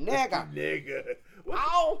 Oh, nigga. Nigga.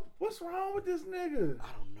 What's wrong with this nigga? I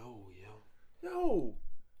don't know, yo. Yo,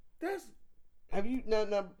 that's. Have you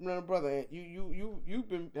no, brother? Have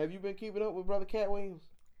you been keeping up with brother Katt Williams?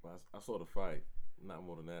 Well, I saw the fight, not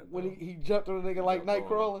more than that. When he jumped on a nigga like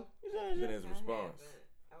Nightcrawler. Then his response.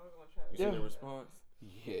 You seen the response?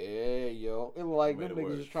 Yeah, yo. It like them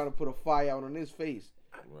niggas just trying to put a fire out on his face.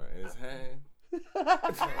 Right, in his hand.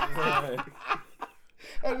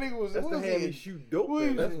 That nigga was. That's the hand he shoot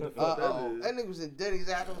dope. That's what the fuck that is. That nigga was in Denny's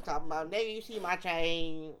out talking about, nigga, you see my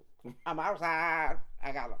chain? I'm outside.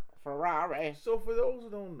 I got a Ferrari. So for those who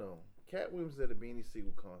don't know, Katt Williams is at a Beanie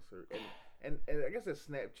Siegel concert, and I guess they're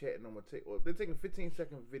Snapchatting him they're taking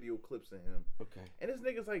 15-second video clips of him. Okay. And this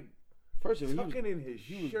nigga's like, first of all, tucking in his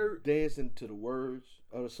shirt, dancing to the words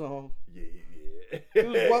of the song. Yeah. It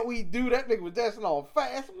was What We Do. That nigga was dancing all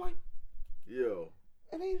fast. I'm like, yo,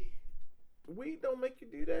 and ain't weed don't make you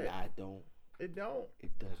do that. Nah, it don't. It don't.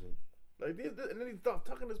 It doesn't. Like this, and then he started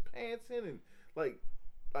tucking his pants in and like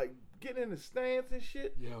getting in the stance and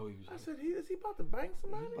shit. Yo, I said, is he about to bang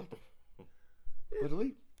somebody? But he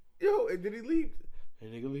leave. Yo, and then he leave.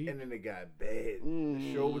 And nigga leave. And then it got bad.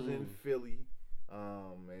 The show was in Philly.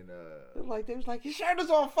 They was like, his shirt is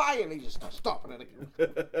on fire, and they just start stomping it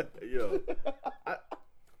again. Yo,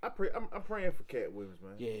 I'm praying for Katt Williams,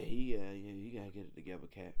 man. Yeah, you gotta get it together,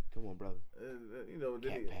 Katt. Come on, brother.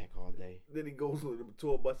 Cat pack all day. Then he goes to the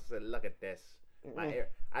tour bus and said, "Look at this.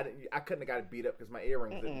 I couldn't have got it beat up because my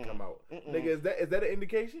earrings didn't come out. Nigga, is that an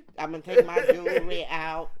indication? I'm gonna take my jewelry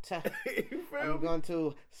out. I'm going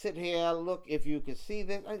to sit here, look if you can see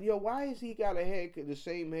this. Yo, why has he got a haircut, the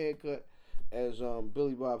same haircut as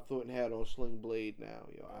Billy Bob Thornton had on Sling Blade now.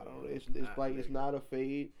 Yo, I don't know. It's like it's not a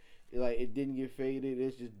fade. Like it didn't get faded.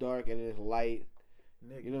 It's just dark and it's light.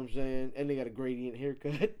 Nigga. You know what I'm saying? And they got a gradient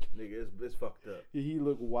haircut. Nigga, it's fucked up. He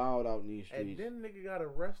looked wild out in these streets. And then nigga got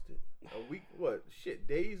arrested a week,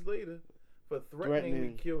 days later for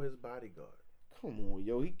threatening to kill his bodyguard. Come on,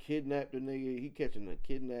 yo. He kidnapped the nigga. He catching a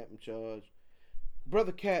kidnapping charge.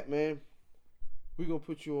 Brother Katt, man. We gonna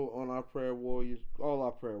put you on our prayer warriors. All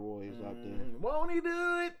our prayer warriors out there. Won't he do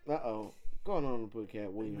it? Uh-oh. Going on and put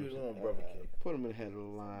Katt Williams. Put him in the head of the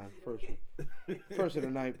line. First of the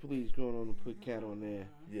night, please go on and put Katt on there.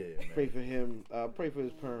 Yeah, man. Pray for him. Pray for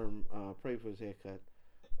his perm. Pray for his haircut.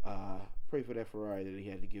 Pray for that Ferrari that he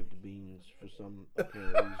had to give to Beans for some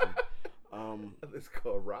apparent reason. It's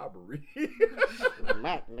called robbery.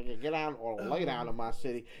 Mac, nigga, get out or lay down in my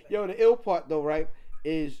city. Yo, the ill part though, right,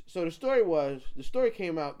 is so the story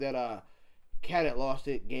came out that Katt had lost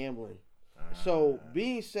it gambling. So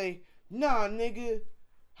Beans say, nah, nigga,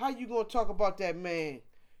 how you gonna talk about that man?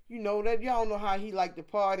 You know that y'all know how he liked to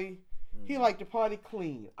party. He liked to party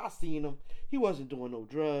clean. I seen him. He wasn't doing no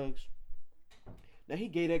drugs. Now he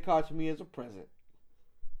gave that car to me as a present.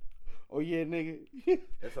 Oh yeah, nigga.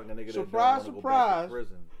 That's like a nigga surprise, that don't surprise. Go back to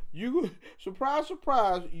prison. You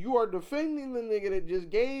surprise. You are defending the nigga that just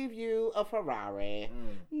gave you a Ferrari.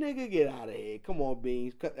 Nigga, get out of here. Come on,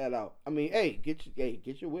 Beans, cut that out. I mean, hey, get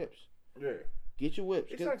your whips. Yeah. Get your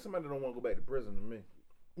whips. It's like somebody that don't want to go back to prison to me.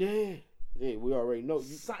 Yeah, we already know.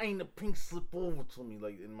 Sign the pink slip over to me,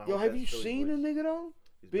 like in my. Yo, have you seen the nigga though?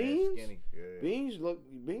 He's Beans? skinny. Yeah. Beans,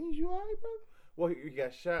 you alright, brother? Well, he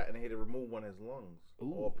got shot and they had to remove one of his lungs, or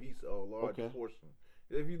a large portion.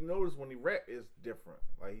 If you notice when he rap, it's different.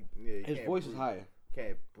 Like his voice is higher.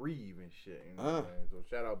 Can't breathe and shit. You know what I mean? So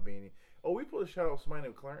shout out Beanie. Oh, we put a shout out to somebody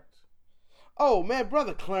named Clarence. Oh man,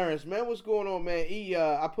 brother Clarence, man, what's going on, man?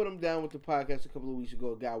 I put him down with the podcast a couple of weeks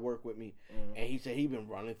ago. A guy worked with me, and he said he been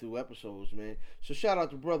running through episodes, man. So shout out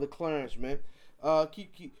to brother Clarence, man.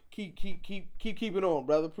 Keep keeping on,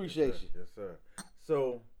 brother. Appreciate you. Yes, sir.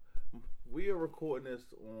 So we are recording this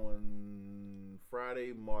on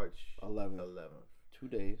Friday, March 11th. 2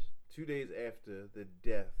 days. 2 days after the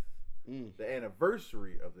death, the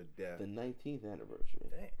anniversary of the death. The 19th anniversary.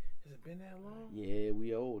 Dang. Has it been that long? Yeah,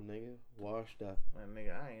 we old, nigga. Washed up. Man,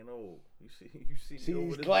 nigga, I ain't old. You see me these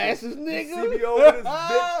over glasses, this, nigga? You see me over this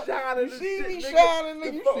bitch shining. You see me shit, shining,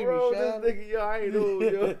 nigga? You You see me This shining? nigga, yo, I ain't old,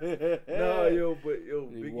 yo. Nah, yo, but yo,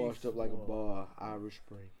 he Biggie washed up like a bar, Irish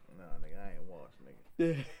Spring. Nah, nigga, I ain't washed,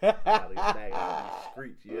 nigga. Gotta get back out of these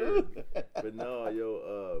streets, yeah. But no,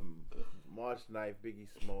 yo, March 9th, Biggie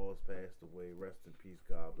Smalls passed away. Rest in peace,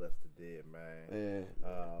 God bless the dead, man.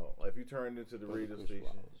 Yeah. If you turned into the radio station,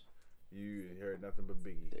 you heard nothing but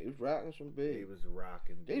Biggie. They was rocking some big. They was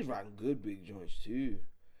rocking. They was rocking good big joints too.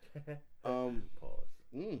 Pause.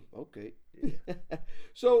 Okay. Yeah.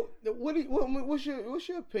 So, what's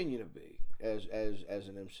your opinion of Big as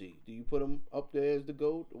an MC? Do you put him up there as the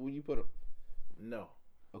GOAT, or will you put him? No.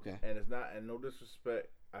 Okay. And it's not, and no disrespect,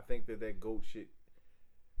 I think that GOAT shit.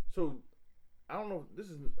 So, I don't know.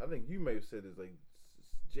 I think you may have said this. Like,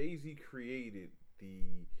 Jay-Z created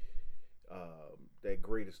that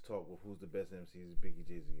greatest talk with who's the best MCs, Biggie,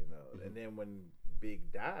 Jay-Z, and then when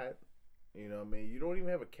Big died, you know what I mean, you don't even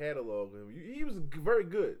have a catalog of him. He was very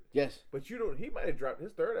good. Yes. But he might have dropped,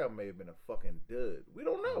 his third album may have been a fucking dud. We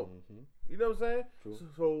don't know. Mm-hmm. You know what I'm saying? True.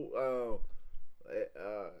 So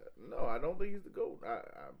no, I don't think he's the GOAT. I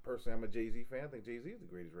personally, I'm a Jay-Z fan. I think Jay-Z is the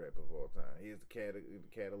greatest rapper of all time. He has the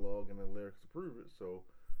catalog and the lyrics to prove it. So,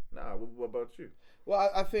 nah, what about you?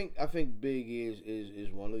 Well, I think Big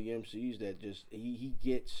is one of the MCs that just he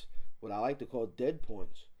gets what I like to call dead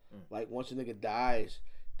points. Like once a nigga dies,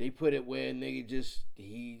 they put it where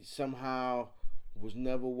he somehow was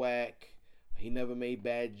never whack. He never made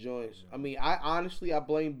bad joints. I mean, I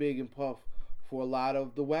blame Big and Puff for a lot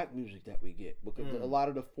of the whack music that we get, because a lot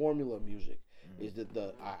of the formula music is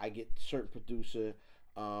that I get certain producer,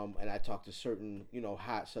 and I talk to certain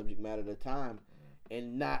hot subject matter at a time.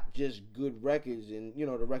 And not just good records and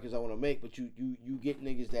the records I want to make, but you get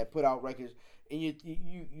niggas that put out records and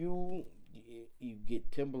you get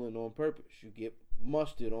Timberland on purpose, you get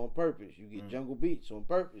Mustard on purpose, you get Jungle Beats on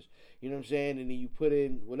purpose. You know what I'm saying? And then you put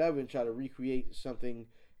in whatever and try to recreate something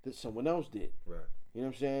that someone else did. Right. You know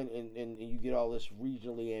what I'm saying? And you get all this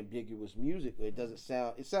regionally ambiguous music.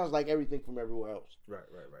 It sounds like everything from everywhere else. Right.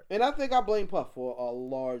 And I think I blame Puff for a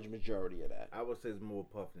large majority of that. I would say it's more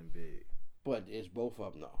Puff than Big. But it's both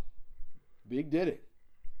of them, though. Big did it.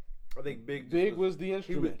 I think Big was the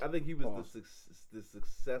instrument. I think he was the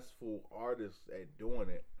successful artist at doing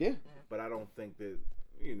it. Yeah. But I don't think that,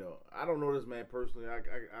 you know, I don't know this man personally.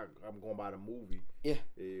 I'm going by the movie. Yeah.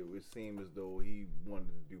 It would seem as though he wanted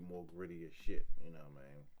to do more grittier shit. You know,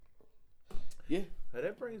 man. Yeah. Now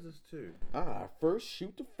that brings us to first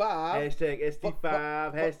shoot the 5. hashtag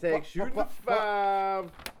ST5. Hashtag shoot the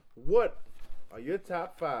 5. What are your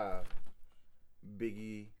top 5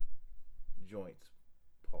 Biggie joints?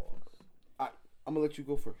 Pause. I'm gonna let you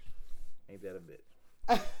go first. Ain't that a bit?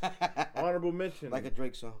 Honorable mention. Like a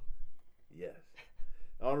Drake song. Yes.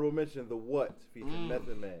 Honorable mention, The What, featuring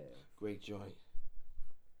Method Man. Great joint.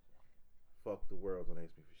 Fuck the world, don't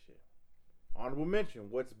ask me for shit. Honorable mention,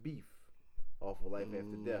 What's Beef, off of Life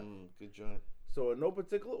After Death. Good joint. So in no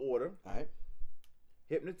particular order, Alright.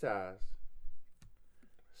 Hypnotize,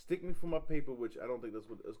 Stick Me For My Paper, which I don't think that's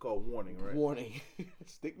what it's called, Warning, right? Warning.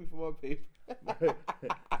 Stick me for my paper.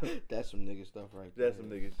 That's some nigga stuff right there. That's some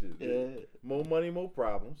nigga shit. Yeah. More Money, More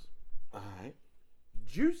Problems. Alright.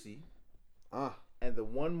 Juicy. And the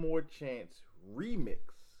One More Chance remix.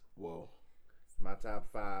 Whoa. My top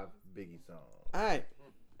 5 Biggie songs. Alright.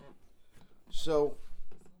 So,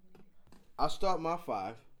 I'll start my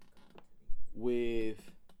 5 with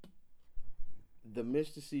the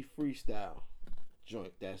Mr. C freestyle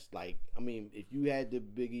joint. That's like, I mean, if you had the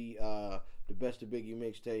Biggie, the Best of Biggie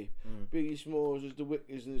mixtape, Biggie Smalls is the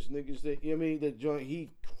wickedness niggas that, you know what I mean? That joint, he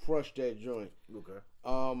crushed that joint. Okay.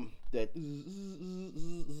 That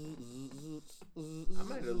I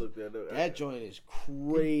might have looked that up. that joint is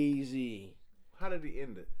crazy. How did he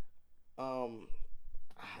end it? I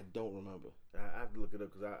don't remember. I have to look it up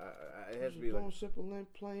because it has to be like simple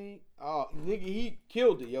and plain. Oh, nigga, he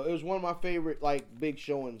killed it, yo. It was one of my favorite like big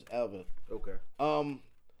showings ever. okay.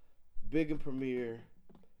 Big and Premiere,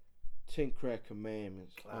 10 Crack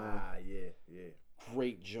Commandments. Yeah.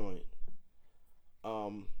 Great joint.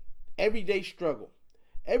 Everyday Struggle.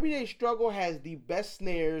 Everyday Struggle has the best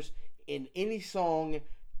snares in any song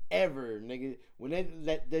ever, nigga. When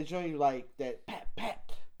that joint like that pat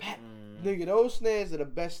pat pat, nigga, those snares are the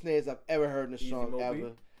best snares I've ever heard in a song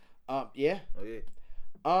ever. Yeah. Oh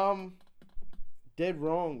yeah. Dead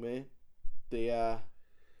Wrong, man. The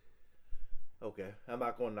Okay, I'm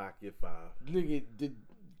not gonna knock your 5. nigga,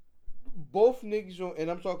 both niggas on,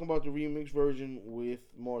 and I'm talking about the remix version with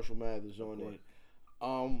Marshall Mathers on it.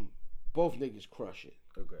 Both niggas crush it.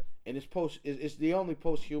 Okay. And it's the only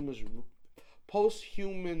posthumous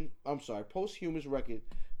record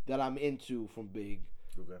that I'm into from Big.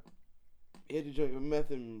 Okay. Hit the joint with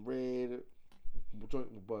Meth and Red,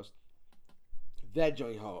 joint with Bust. That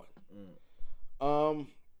joint hard. And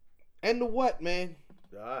the What, man?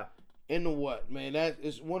 And the What, man? That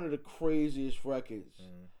is one of the craziest records.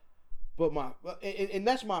 But and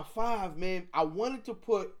that's my 5, man. I wanted to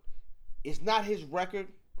put, it's not his record,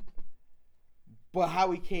 but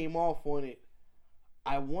how he came off on it.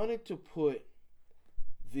 I wanted to put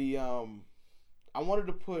the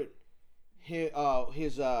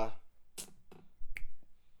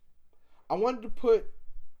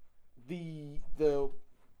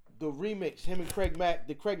remix, him and Craig Mack,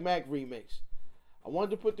 the Craig Mack remix. I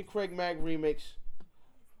wanted to put the Craig Mack remix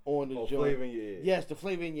on the joint. Flavor in Your Ear. Yes, the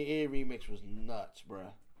Flavor in Your Ear remix was nuts,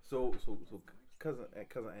 bruh. So cousin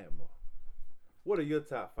Admiral, what are your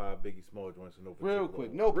top 5 Biggie Small joints in no particular Real quick,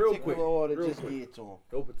 order? no particular order, Real just quick. get it to him.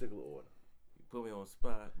 No particular order. You put me on the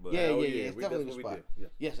spot, but Yeah, Oh, it's definitely that's the what we spot. did. Yeah.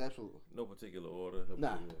 Yes, absolutely. no particular order.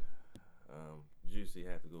 Nah. Juicy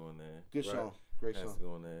have to go in there. Good Right. song. Great Has song. to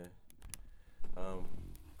go in there.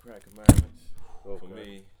 Crack Commandments Okay. for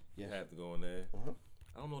me. Yes. Have to go in there. Uh-huh.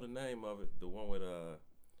 I don't know the name of it. The one with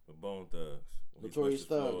Bone Thugs. When he Notorious switched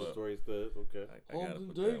the flow Thugs. up. Story Studs. Okay. I gotta Armed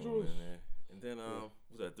put and that one Dangerous. in there. And then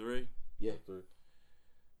was that 3? Yeah. Let me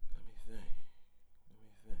think.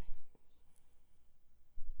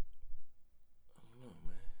 I don't know,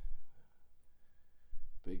 man.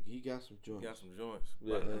 Big, he got some joints. Got some joints.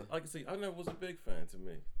 Yeah. But, like I see, I never was a big fan to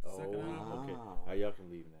me. Second album. Okay. Wow. Y'all can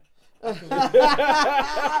leave now.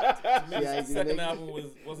 Yeah, Second album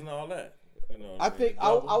wasn't all that. You know what I think I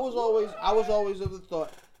mean? was always of the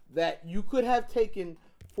thought that you could have taken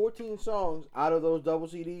 14 songs out of those double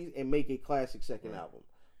CDs and make a classic second album,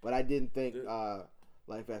 but I didn't think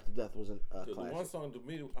Life After Death was a The classic. one song to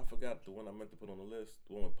me, I forgot the one I meant to put on the list.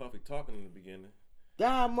 The one with Puffy talking in the beginning.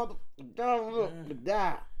 Die, mother,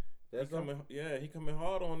 die. He coming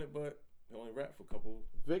hard on it, but he only rapped for a couple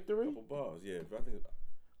Victory. bars. Yeah, but I think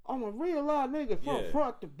I'm a real live nigga from Yeah.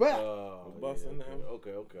 front to back. busting yeah, them.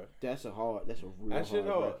 okay. That's a real That shit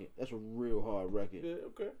hard hard. record. That's a real hard record. Yeah,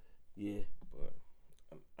 okay. Yeah. But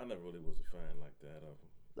I never really was a fan like that of him.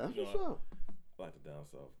 That's You what's know, up. I like the down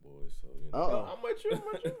south boys, so you know. Uh-oh. I'm with you.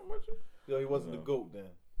 Yo, he wasn't the GOAT then.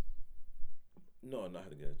 No, I know how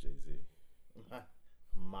to get Jay-Z.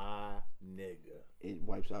 I'm my nigga. It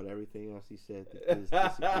wipes out everything else he said. I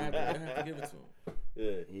have to give it to him.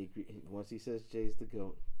 Yeah. Once he says Jay's the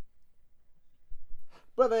GOAT.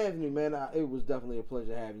 Brother Anthony, man, it was definitely a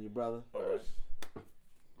pleasure having you, brother.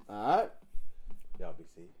 All right. Y'all be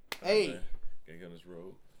safe. Hey. Can't get on this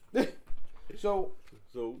road. So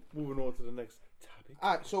moving on to the next topic.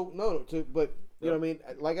 All right. So but you know what I mean.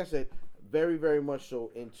 Like I said, very very much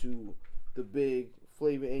so into the big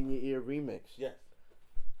Flavor in Your Ear remix. Yes.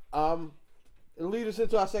 It'll lead us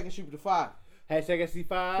into our second Shoot the 5. Hashtag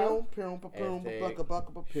SC5.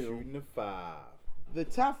 Shooting the 5. The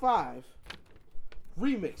top 5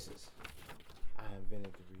 remixes. I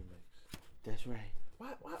invented the remix. That's right.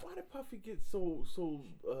 Why did Puffy get so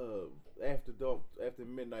after dark, after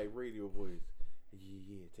midnight radio voice?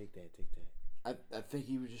 Yeah, take that. I think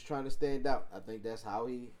he was just trying to stand out. I think that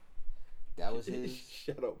was his.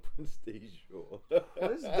 Shut up, Prince Shaw.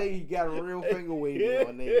 This day he got a real finger waving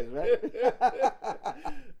on niggas, right?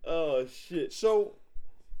 Oh shit. So,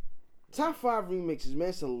 top 5 remixes, man.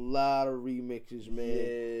 It's a lot of remixes,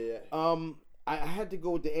 man. Yeah. I had to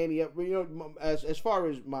go with the Annie up. You know, as far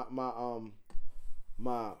as my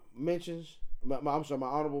mentions, my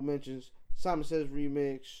honorable mentions. Simon Says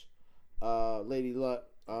remix, Lady Luck,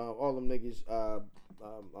 all them niggas,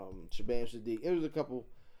 Shabam Sadiq. It was a couple.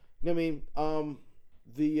 You know what I mean?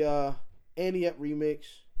 The Annie Up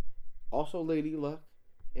remix, also Lady Luck,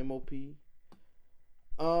 MOP.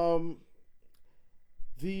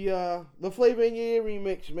 The Flavor in Your Ear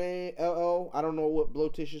remix, man. LL. I don't know what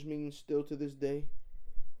blotitious means still to this day.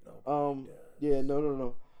 Yeah,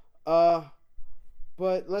 no.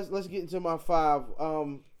 But let's get into my 5.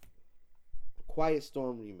 Quiet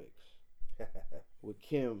Storm remix with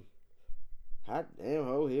Kim. Hot damn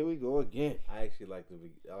ho, here we go again. I actually like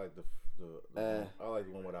I like the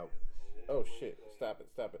one without. Oh shit! Stop it!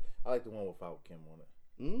 I like the one without Kim on it.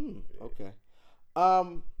 Okay.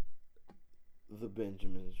 The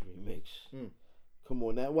Benjamins remix. Come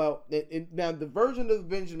on now. Well, now the version of the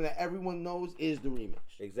Benjamin that everyone knows is the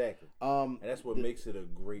remix. Exactly. And that's what makes it a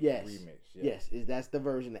great remix. Yes, that's the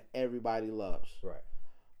version that everybody loves. Right.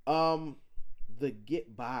 The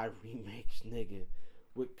Get By remix, nigga,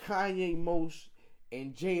 with Kanye most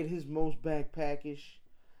and Jay at his most backpackish.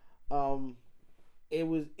 It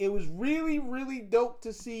was really, really dope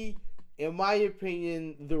to see, in my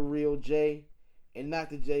opinion, the real Jay, and not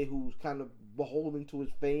the Jay who's kind of beholden to his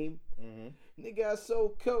fame. Mm-hmm. Nigga got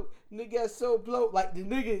so coke, nigga got so bloat. Like the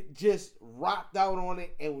nigga just rocked out on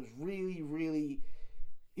it and was really, really.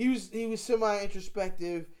 He was semi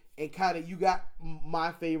introspective and kind of, you got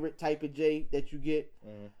my favorite type of Jay that you get.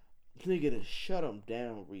 Mm-hmm. Nigga, the Shut 'Em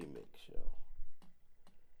Down remix, yo.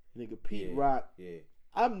 Nigga, Pete Rock. Yeah.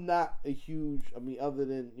 I'm not a huge. I mean, other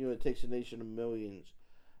than It Takes a Nation of Millions,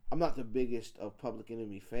 I'm not the biggest of Public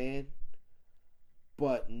Enemy fan.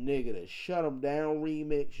 But nigga, the Shut 'Em Down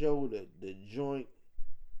remix, yo, the joint,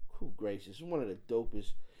 cool gracious, one of the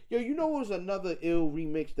dopest. Yo, you know what was another ill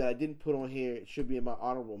remix that I didn't put on here? It should be in my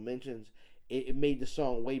honorable mentions. It made the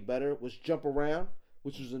song way better. Was Jump Around,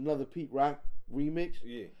 which was another Pete Rock remix.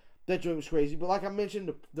 Yeah. That joint was crazy. But like I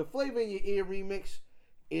mentioned, the Flavor in Your Ear remix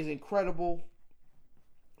is incredible.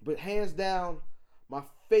 But hands down, my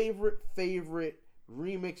favorite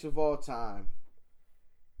remix of all time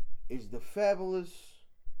is the fabulous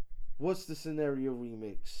What's the Scenario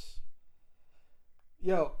remix.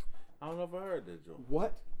 Yo, I don't know if I heard that joke.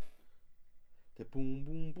 What? The boom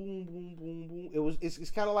boom boom boom boom boom. It's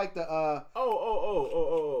kind of like the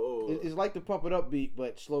It's like the Pump It Up beat,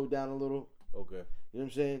 but slowed down a little. Okay. You know what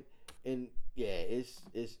I'm saying? And yeah, it's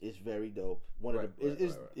very dope.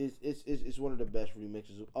 It's one of the best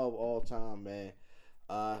remixes of all time, man.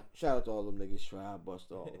 Shout out to all them niggas. Try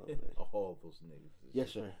bust all of them. All those niggas. Yes,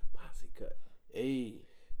 sir. Posse cut. Hey.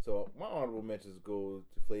 So my honorable mentions go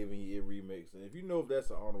to Flavor in Your Ear remix, and if you know if that's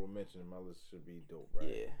an honorable mention, my list should be dope, right?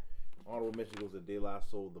 Yeah. Honorable mention goes to De La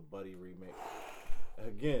Soul, the Buddy remix.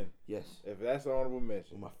 Again, yes. If that's an honorable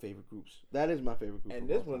mention, one of my favorite groups. That is my favorite group. And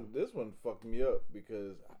this one fucked me up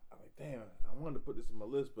because I'm like, damn, I wanted to put this in my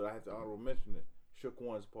list, but I had to honorable mention it. Shook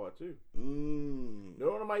One's Part 2. No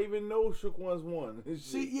one might even know Shook One's 1.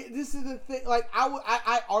 See, yeah, this is the thing. Like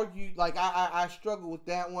I argued, like I struggled with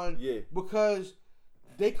that one. Yeah. Because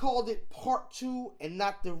they called it Part 2 and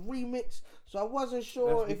not the remix, so I wasn't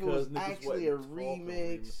sure if it was actually a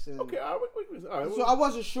remix. Okay, all right. So I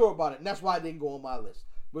wasn't sure about it, and that's why I didn't go on my list.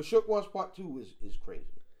 But Shook One's Part 2 is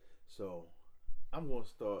crazy. So I'm gonna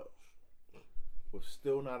start with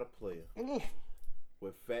Still Not a Player.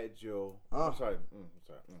 With Fat Joe. I'm sorry.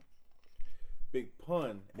 Big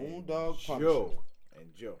Pun. Moondog Joe.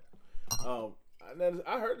 And Joe.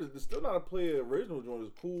 I heard it's still not a play. Original joint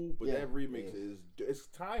is cool, but that remix is it's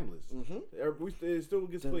timeless. It still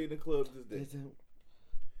gets played in the clubs this day.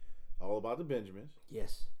 All About the Benjamins.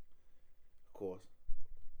 Yes. Of course.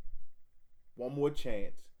 One More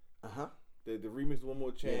Chance. The remix, One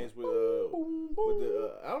More Chance with the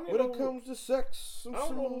I don't even know. When it comes to sex, I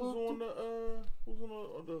don't know who's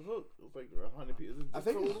on the hook. It was like 100 people. I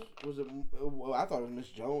think I thought it was Miss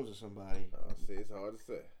Jones or somebody. See, it's hard to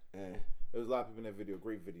say. Yeah. There was a lot of people in that video.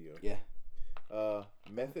 Great video. Yeah.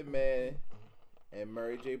 Method Man and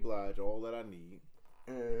Mary J. Blige, All That I Need,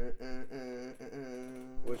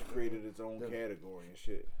 which created its own category and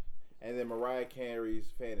shit. And then Mariah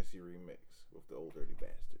Carey's Fantasy remix with the Old Dirty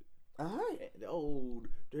Bastard. The Old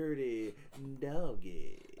Dirty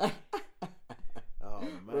Doggy. Oh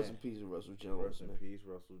man. Rest in peace, Russell Jones. Rest in peace,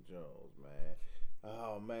 Russell Jones, man.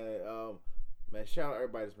 Oh man. Man, shout out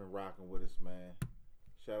everybody that's been rocking with us, man.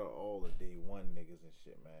 Shout out all the day one niggas and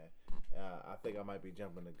shit, man. I think I might be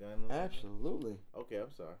jumping the gun. Absolutely. Okay,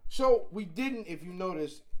 I'm sorry. So we didn't, if you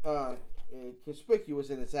notice, conspicuous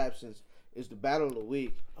in its absence is the Battle of the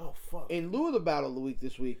Week. Oh fuck. In lieu of the Battle of the Week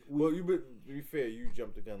this week, to be fair, you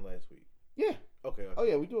jumped the gun last week. Yeah. Okay. Oh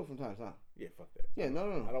yeah, we do it from time to time. Yeah, fuck that. Yeah,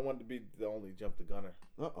 no. I don't want to be the only jump the gunner.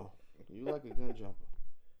 You like a gun jumper.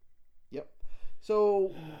 Yep.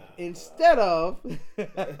 So instead of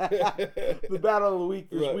the Battle of the Week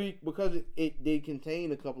this week, because it did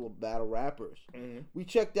contain a couple of battle rappers, we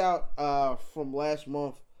checked out from last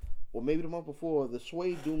month, or maybe the month before, the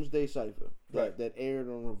Sway Doomsday Cypher that aired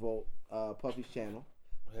on Revolt, Puffy's channel.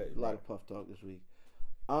 Hey, a lot of Puff talk this week.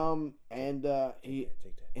 And he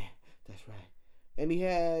take that. That's right. And he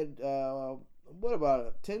had what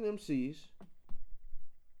about 10 MCs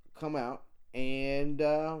come out and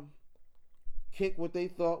kick what they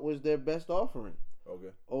thought was their best offering.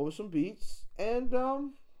 Okay. Over some beats. And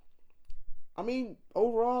I mean,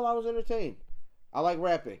 overall I was entertained. I like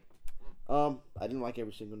rapping. I didn't like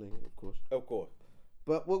every single nigga, of course. Of course.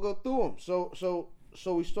 But we'll go through them.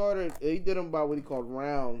 So we started, he did them by what he called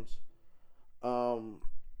rounds.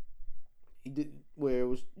 He did where it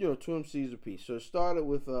was, 2 MCs a piece. So it started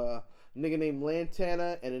with a nigga named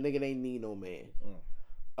Lantana and a nigga named Nino Man.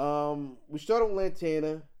 We started with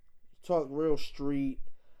Lantana, talked real street.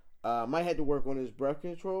 Might have to work on his breath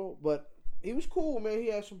control, but he was cool, man. He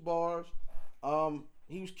had some bars.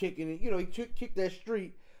 He was kicking it. He kicked that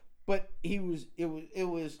street, but he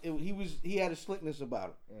had a slickness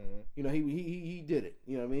about him. He did it.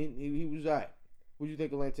 You know what I mean? He was alright. What do you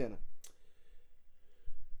think of Lantana?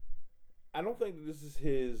 I don't think that this is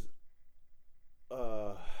his.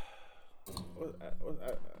 I'm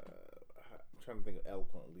trying to think of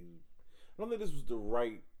eloquently. I don't think this was the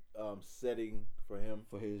right setting for him.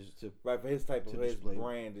 For his type of his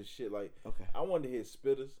brand and shit. Like, okay. I wanted to hit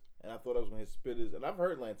Spitters, and I thought I was gonna hit Spitters, and I've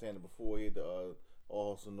heard Lantana before. He had the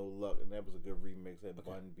Also No Luck, and that was a good remix. It had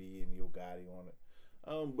Bun B and Yo Gotti on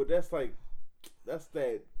it. But that's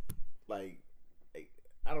that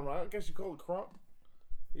I don't know. I guess you call it crunk.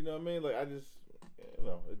 You know what I mean? Like, I just,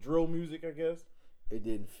 drill music, I guess. It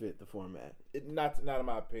didn't fit the format. Not in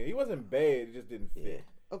my opinion. He wasn't bad. It just didn't fit. Yeah.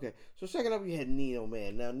 Okay. So second up, we had Nino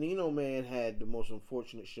Man. Now, Nino Man had the most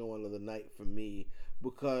unfortunate showing of the night for me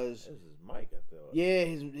because this is mic, I thought. Yeah,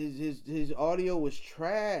 his audio was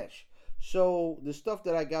trash. So the stuff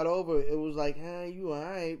that I got over, it was like, you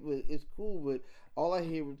alright, but it's cool. But all I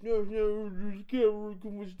hear was, there's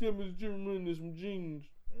some jeans.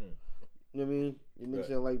 You know what I mean? It makes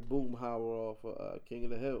that like Boom Howard off King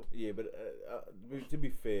of the Hill. Yeah, but to be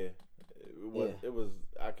fair, it was.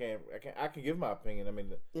 I can give my opinion. I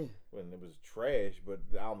mean, when it was trash, but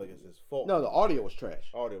I don't think it's his fault. No, the audio was trash.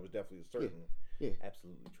 Audio was definitely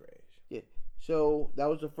absolutely trash. Yeah. So that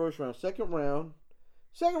was the first round. Second round,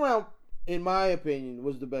 in my opinion,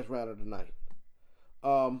 was the best round of the night.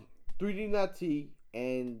 3D Not T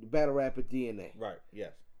and battle rapper DNA. Right.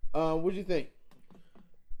 Yes. What'd you think?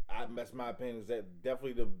 That's my opinion. Is that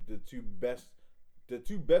definitely the two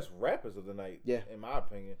best rappers of the night? Yeah, in my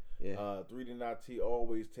opinion. Yeah. 3D Not T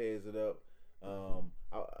always tears it up.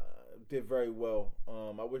 Did very well.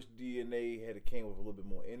 I wish DNA had came with a little bit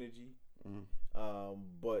more energy.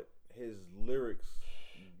 But his lyrics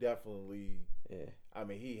definitely. Yeah. I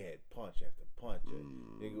mean, he had punch after punch.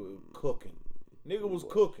 Nigga was cooking. Nigga was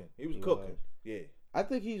cooking. He was cooking. Yeah. I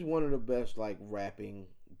think he's one of the best rapping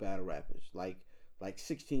battle rappers. Like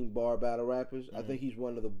 16 bar battle rappers. I think he's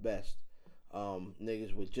one of the best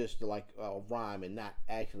niggas with just rhyme and not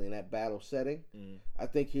actually in that battle setting. I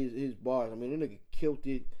think his bars, I mean, the nigga killed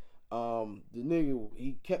it. The nigga,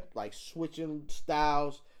 he kept switching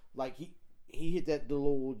styles. Like he hit the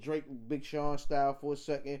little Drake Big Sean style for a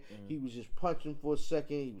second. Mm-hmm. He was just punching for a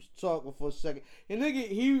second. He was talking for a second. And nigga,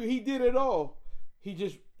 he did it all.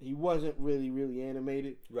 He wasn't really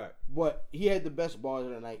animated. Right. But he had the best bars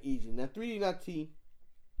of the night, easy. Now 3D Not T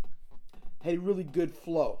had a really good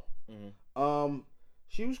flow. Mm-hmm.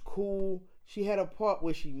 She was cool. She had a part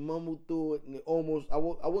where she mumbled through it and it almost, I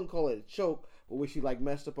wouldn't call it a choke, but where she like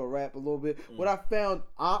messed up her rap a little bit. Mm-hmm. What I found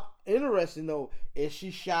interesting though is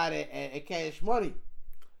she shot at Cash Money.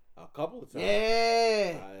 A couple of times.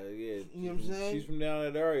 Yeah. Yeah. You know what I'm saying? She's from down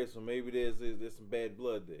that area, so maybe there's some bad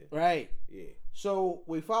blood there. Right. Yeah. So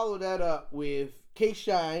we followed that up with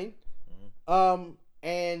K-Shine,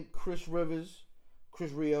 and Chris Rios,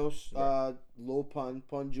 right. Lil Pun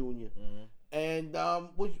Jr. Mm-hmm. And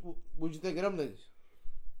what'd you think of them niggas?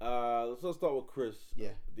 Let's start with Chris.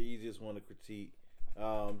 Yeah. The easiest one to critique.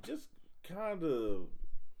 Just kind of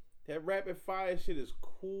that rapid fire shit is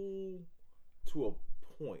cool to a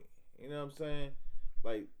point. You know what I'm saying?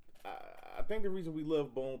 Like I think the reason we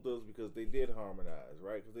love Bone Thugs because they did harmonize,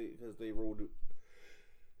 right? Because they rolled it.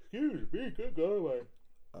 Excuse me, good God,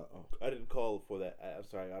 I didn't call for that. I'm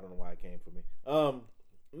sorry, I don't know why it came for me.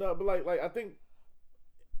 No, but like I think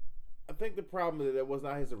the problem is that was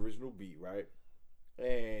not his original beat, right?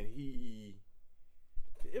 And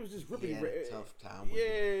it was just ripping. He had a tough time with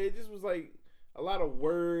it just was like a lot of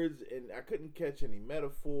words, and I couldn't catch any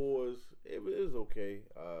metaphors. It was okay.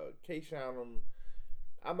 K-Shine,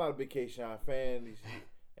 I'm not a big K-Shine fan.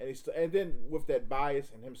 And then with that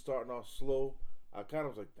bias and him starting off slow, I kind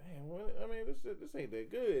of was like, damn, I mean, this ain't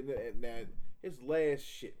that good. And now his last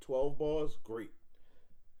shit, 12 bars, great.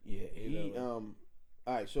 Yeah, all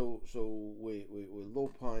right, so with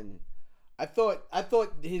Lil Pun, I thought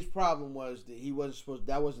his problem was that he wasn't supposed.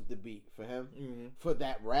 That wasn't the beat for him for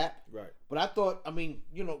that rap. Right. But I thought, I mean,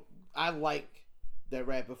 I like that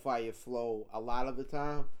rapid fire flow a lot of the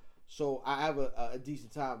time, so I have a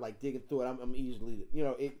decent time like digging through it. I'm easily,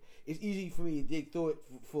 it's easy for me to dig through it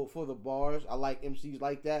for the bars. I like MCs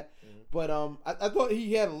like that. But I thought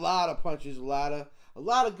he had a lot of punches, a lot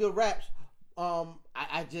of good raps.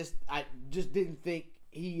 I just didn't think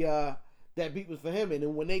he that beat was for him. And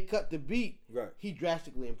then when they cut the beat, right, he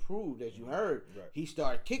drastically improved, as you heard. Right. He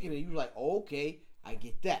started kicking it. You was like, oh, okay, I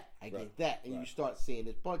get that, get that, and you start seeing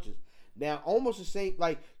his punches. Now, almost the same,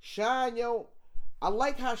 like Shine, I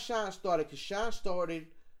like how Shine started because Shine started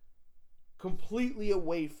completely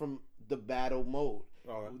away from the battle mode.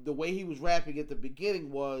 Right. The way he was rapping at the beginning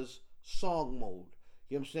was song mode.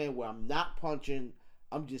 You know what I'm saying? Where I'm not punching,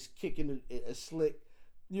 I'm just kicking a slick,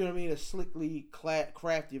 you know what I mean? A slickly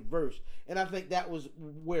crafted verse. And I think that was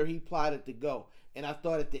where he plotted to go. And I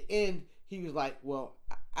thought at the end, he was like, well,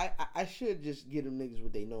 I should just give them niggas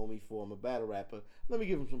what they know me for. I'm a battle rapper. Let me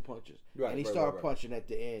give him some punches. Right, and he started punching at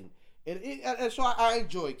the end. And so I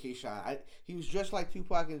enjoyed K-Shine. He was dressed like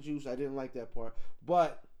Tupac and Juice. I didn't like that part.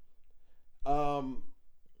 But I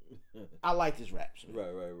liked his raps. Right.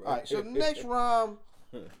 All right, so the next round...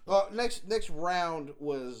 next round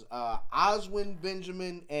was Oswin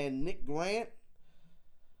Benjamin and Nick Grant.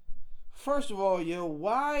 First of all,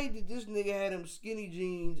 why did this nigga have them skinny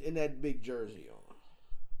jeans and that big jersey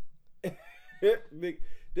on?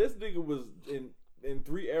 This nigga was in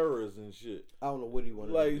 3 eras and shit. I don't know what he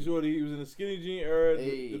wanted. Like, Shorty, he was in the skinny jean era,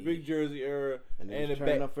 the big jersey era, and the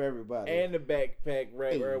turning up for everybody, and the backpack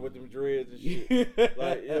rap era with them dreads and shit.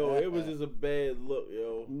 Like, it was just a bad look,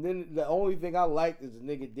 And then the only thing I liked is the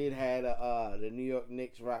nigga did had the New York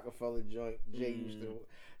Knicks Rockefeller joint. Jay used to.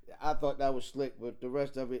 I thought that was slick, but the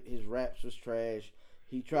rest of it, his raps was trash.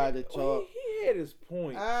 He tried to talk. Well, he had his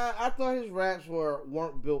point. I thought his raps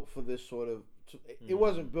weren't built for this sort of. It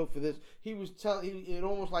wasn't built for this. He was telling it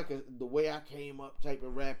almost like the way I came up type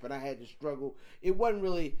of rap, and I had to struggle. It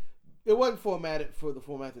wasn't formatted for the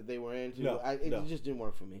format that they were into. No, it just didn't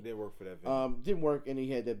work for me. It didn't work for that video. Didn't work, and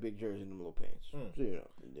he had that big jersey and them little pants. So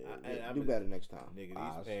do better next time. Nigga,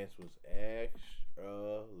 these pants was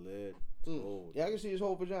extra lit. Yeah, I can see his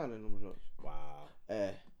whole vagina in them joints. Wow.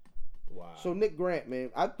 Wow. So Nick Grant,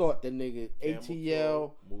 man, I thought the nigga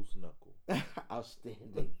ATL moose knuckle.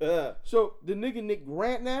 Outstanding. So the nigga Nick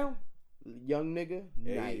Grant now, young nigga,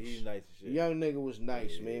 nice. He's nice as shit. Young nigga was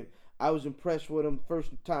nice, man. I was impressed with him.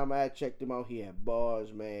 First time I checked him out, he had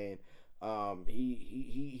bars, man.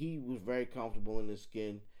 He was very comfortable in his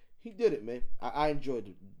skin. He did it, man. I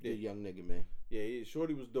enjoyed the young nigga, man. Yeah,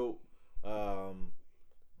 Shorty was dope.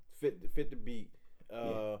 Fit the beat.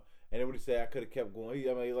 And then what he said, I could have kept going. He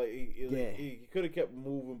could have kept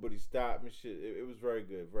moving, but he stopped and shit. It was very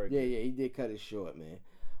good, very good. Yeah, he did cut it short, man.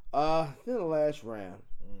 Then the last round.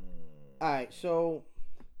 All right, so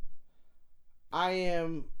I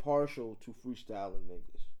am partial to freestyling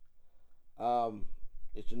niggas.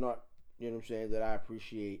 It's an art, you know what I'm saying, that I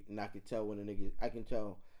appreciate, and I can tell when a nigga, I can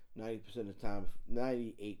tell 90% of the time,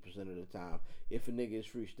 98% of the time, if a nigga is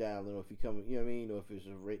freestyling, or if he coming, you know what I mean, or if it's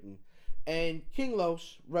written. And King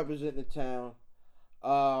Los, representing the town,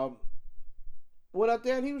 went out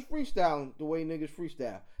there and he was freestyling the way niggas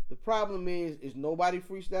freestyle. The problem is nobody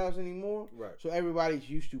freestyles anymore. Right. So everybody's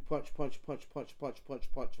used to punch.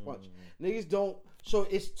 Niggas don't. So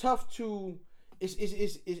it's tough to.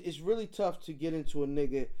 It's really tough to get into a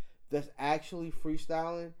nigga that's actually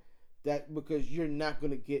freestyling. That because you're not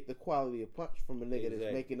gonna get the quality of punch from a nigga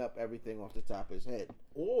that's making up everything off the top of his head.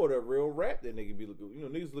 Or the real rap that nigga be looking. You know,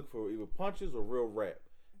 niggas look for either punches or real rap,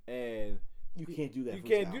 and you can't do that. You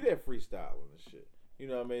can't do that freestyling and shit. You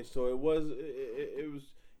know what I mean? So it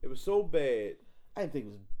was so bad. I didn't think it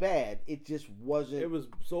was bad. It just wasn't. It was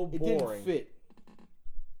so boring. It didn't fit.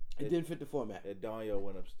 It didn't fit the format. And Danielle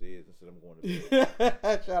went upstairs and said, "I'm going to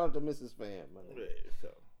bed." Shout out to Mrs. Fan, man. So.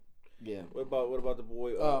 Yeah. What about the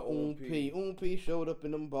boy? P showed up in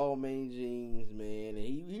them Balmain jeans, man, and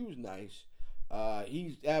he was nice.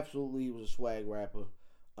 He was a swag rapper.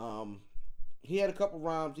 He had a couple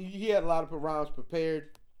rhymes. He had a lot of rhymes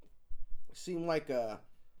prepared. Seemed like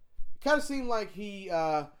he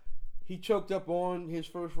choked up on his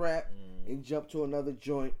first rap and jumped to another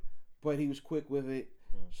joint, but he was quick with it,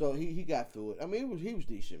 so he got through it. I mean, he was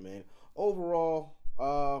decent, man. Overall,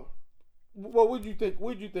 what would you think?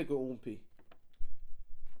 What did you think of P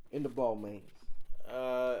in the Balmains?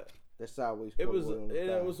 That sideways. It was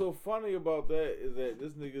so funny about that is that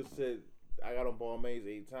this nigga said I got on Balmains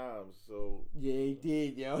 8 times. So yeah, he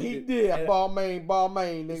did, yo. He did. Balmain,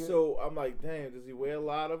 nigga. So I'm like, damn, does he wear a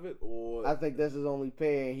lot of it, or I think that's his only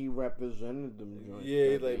pair, and he represented them joints.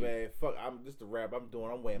 Yeah, he's like, man, fuck, I'm just the rap I'm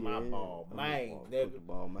doing. I'm wearing my Balmain, nigga.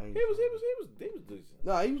 Balmain. He was decent.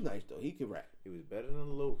 No, he was nice though. He could rap. He was better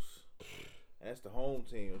than Los. That's the home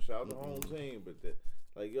team. Shout out to home team, but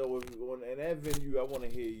like, yo, in that venue, I want to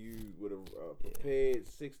hear you with a prepared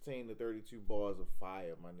 16 to 32 bars of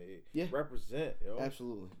fire, my nigga. Yeah. Represent, yo.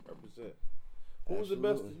 Absolutely. Represent. Who's the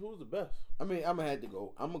best? Who's the best? I mean, I'm going to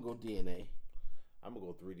go DNA. I'm going to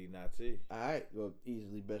go 3D Nazi. All right. Go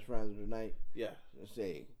easily best rounds of the night. Yeah. Let's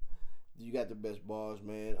say, you got the best bars,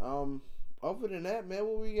 man. Other than that, man,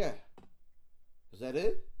 what we got? Is that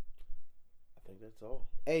it? I think that's all.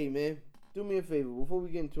 Hey, man. Do me a favor before we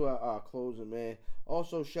get into our closing, man.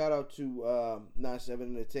 Also, shout out to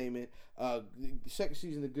 97 Entertainment. The second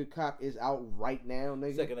season of Good Cop is out right now,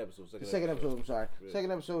 nigga. Second episode. I'm sorry. Yeah.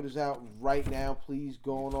 Second episode is out right now. Please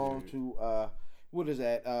go on to what is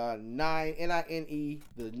that? 9NINE,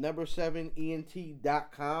 the number 7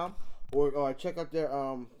 ENT.com, or check out their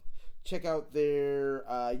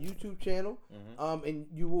YouTube channel. And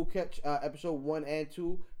you will catch episode 1 and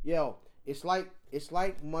 2. Yo. It's like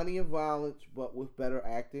Money and Violence, but with better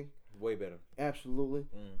acting. Way better. Absolutely.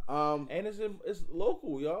 And it's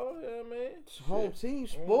local, y'all. Yeah, man. It's home team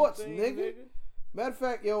sports, nigga. Matter of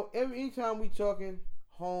fact, yo, anytime we talking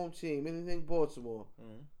home team, anything Baltimore,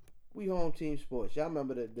 we home team sports. Y'all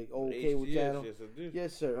remember the old cable channel? Yes, I do.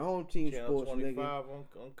 Yes, sir. Home team channel sports, 25 nigga.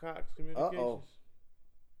 on Cox Communications.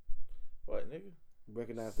 What, nigga?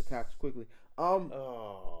 Recognize the Cox quickly.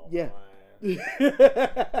 Oh, yeah. Man.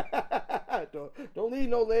 don't leave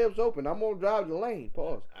no layups open. I'm gonna drive the lane.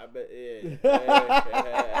 Pause. I bet. Yeah.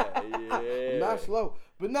 I'm not slow,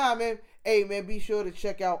 but nah, man. Hey, man, be sure to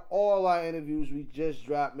check out all our interviews we just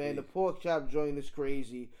dropped, man. The Pork Chop joint is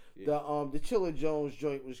crazy. The Chiller Jones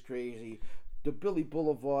joint was crazy. The Billy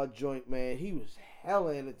Boulevard joint, man, he was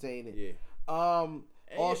hella entertaining. Yeah.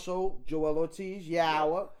 Also, Joel Ortiz,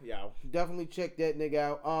 Yow. Definitely check that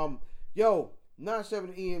nigga out. Yo.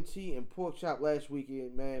 97 ENT and Pork Chop last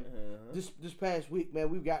weekend, man. This past week, man,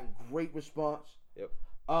 we've gotten great response. Yep.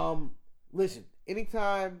 Listen,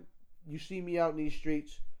 anytime you see me out in these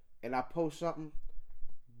streets and I post something,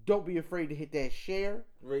 don't be afraid to hit that share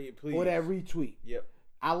or that retweet. Yep.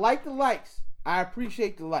 I like the likes. I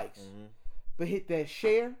appreciate the likes. But hit that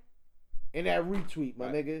share and that retweet, my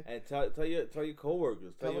nigga. And tell your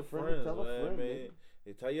coworkers, tell your friends, tell a friend, man.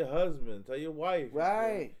 Tell your husband, tell your wife.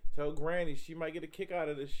 Right. Man. Tell Granny she might get a kick out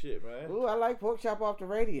of this shit, man. Ooh, I like Pork Chop off the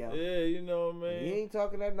radio. Yeah, you know, man. He ain't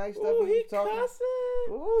talking that nice stuff. Ooh, he talking. Cussing.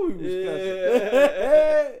 Ooh, he was cussing.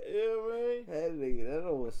 Yeah, man. That nigga, that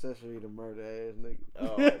old accessory to murder ass nigga.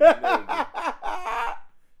 Oh,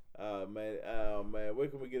 nigga. Man. Where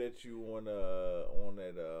can we get at you on that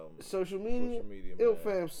social media? Social media,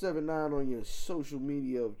 IlFam79 on your social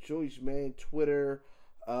media of choice, man. Twitter,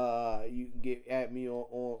 You can get at me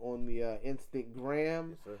on the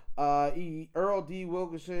Instagram. Yes, sir. Earl D.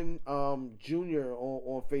 Wilkerson Jr.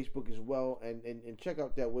 on Facebook as well, and check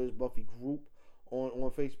out that Where's Buffy group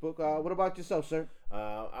on Facebook. What about yourself, sir?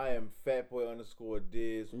 I am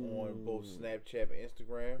Fatboy_Diz on both Snapchat and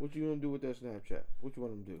Instagram. What you gonna do with that Snapchat? What you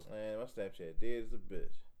want them to do? Man, my Snapchat Diz is a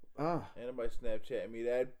bitch. Ain't nobody Snapchat me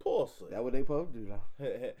that pussy. That what they supposed to do though.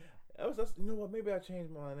 You know what? Maybe I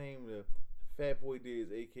changed my name to Fatboy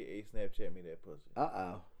Diz, aka Snapchat me that pussy.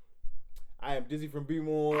 I am Dizzy from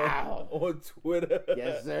B-More on Twitter.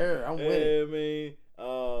 Yes, sir. I'm with it.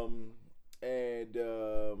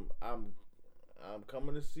 I'm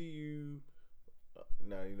coming to see you.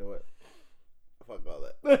 No, you know what? Fuck all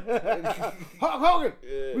that. Hulk Hogan,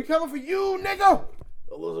 we coming for you, nigga.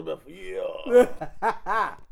 Elizabeth, yeah.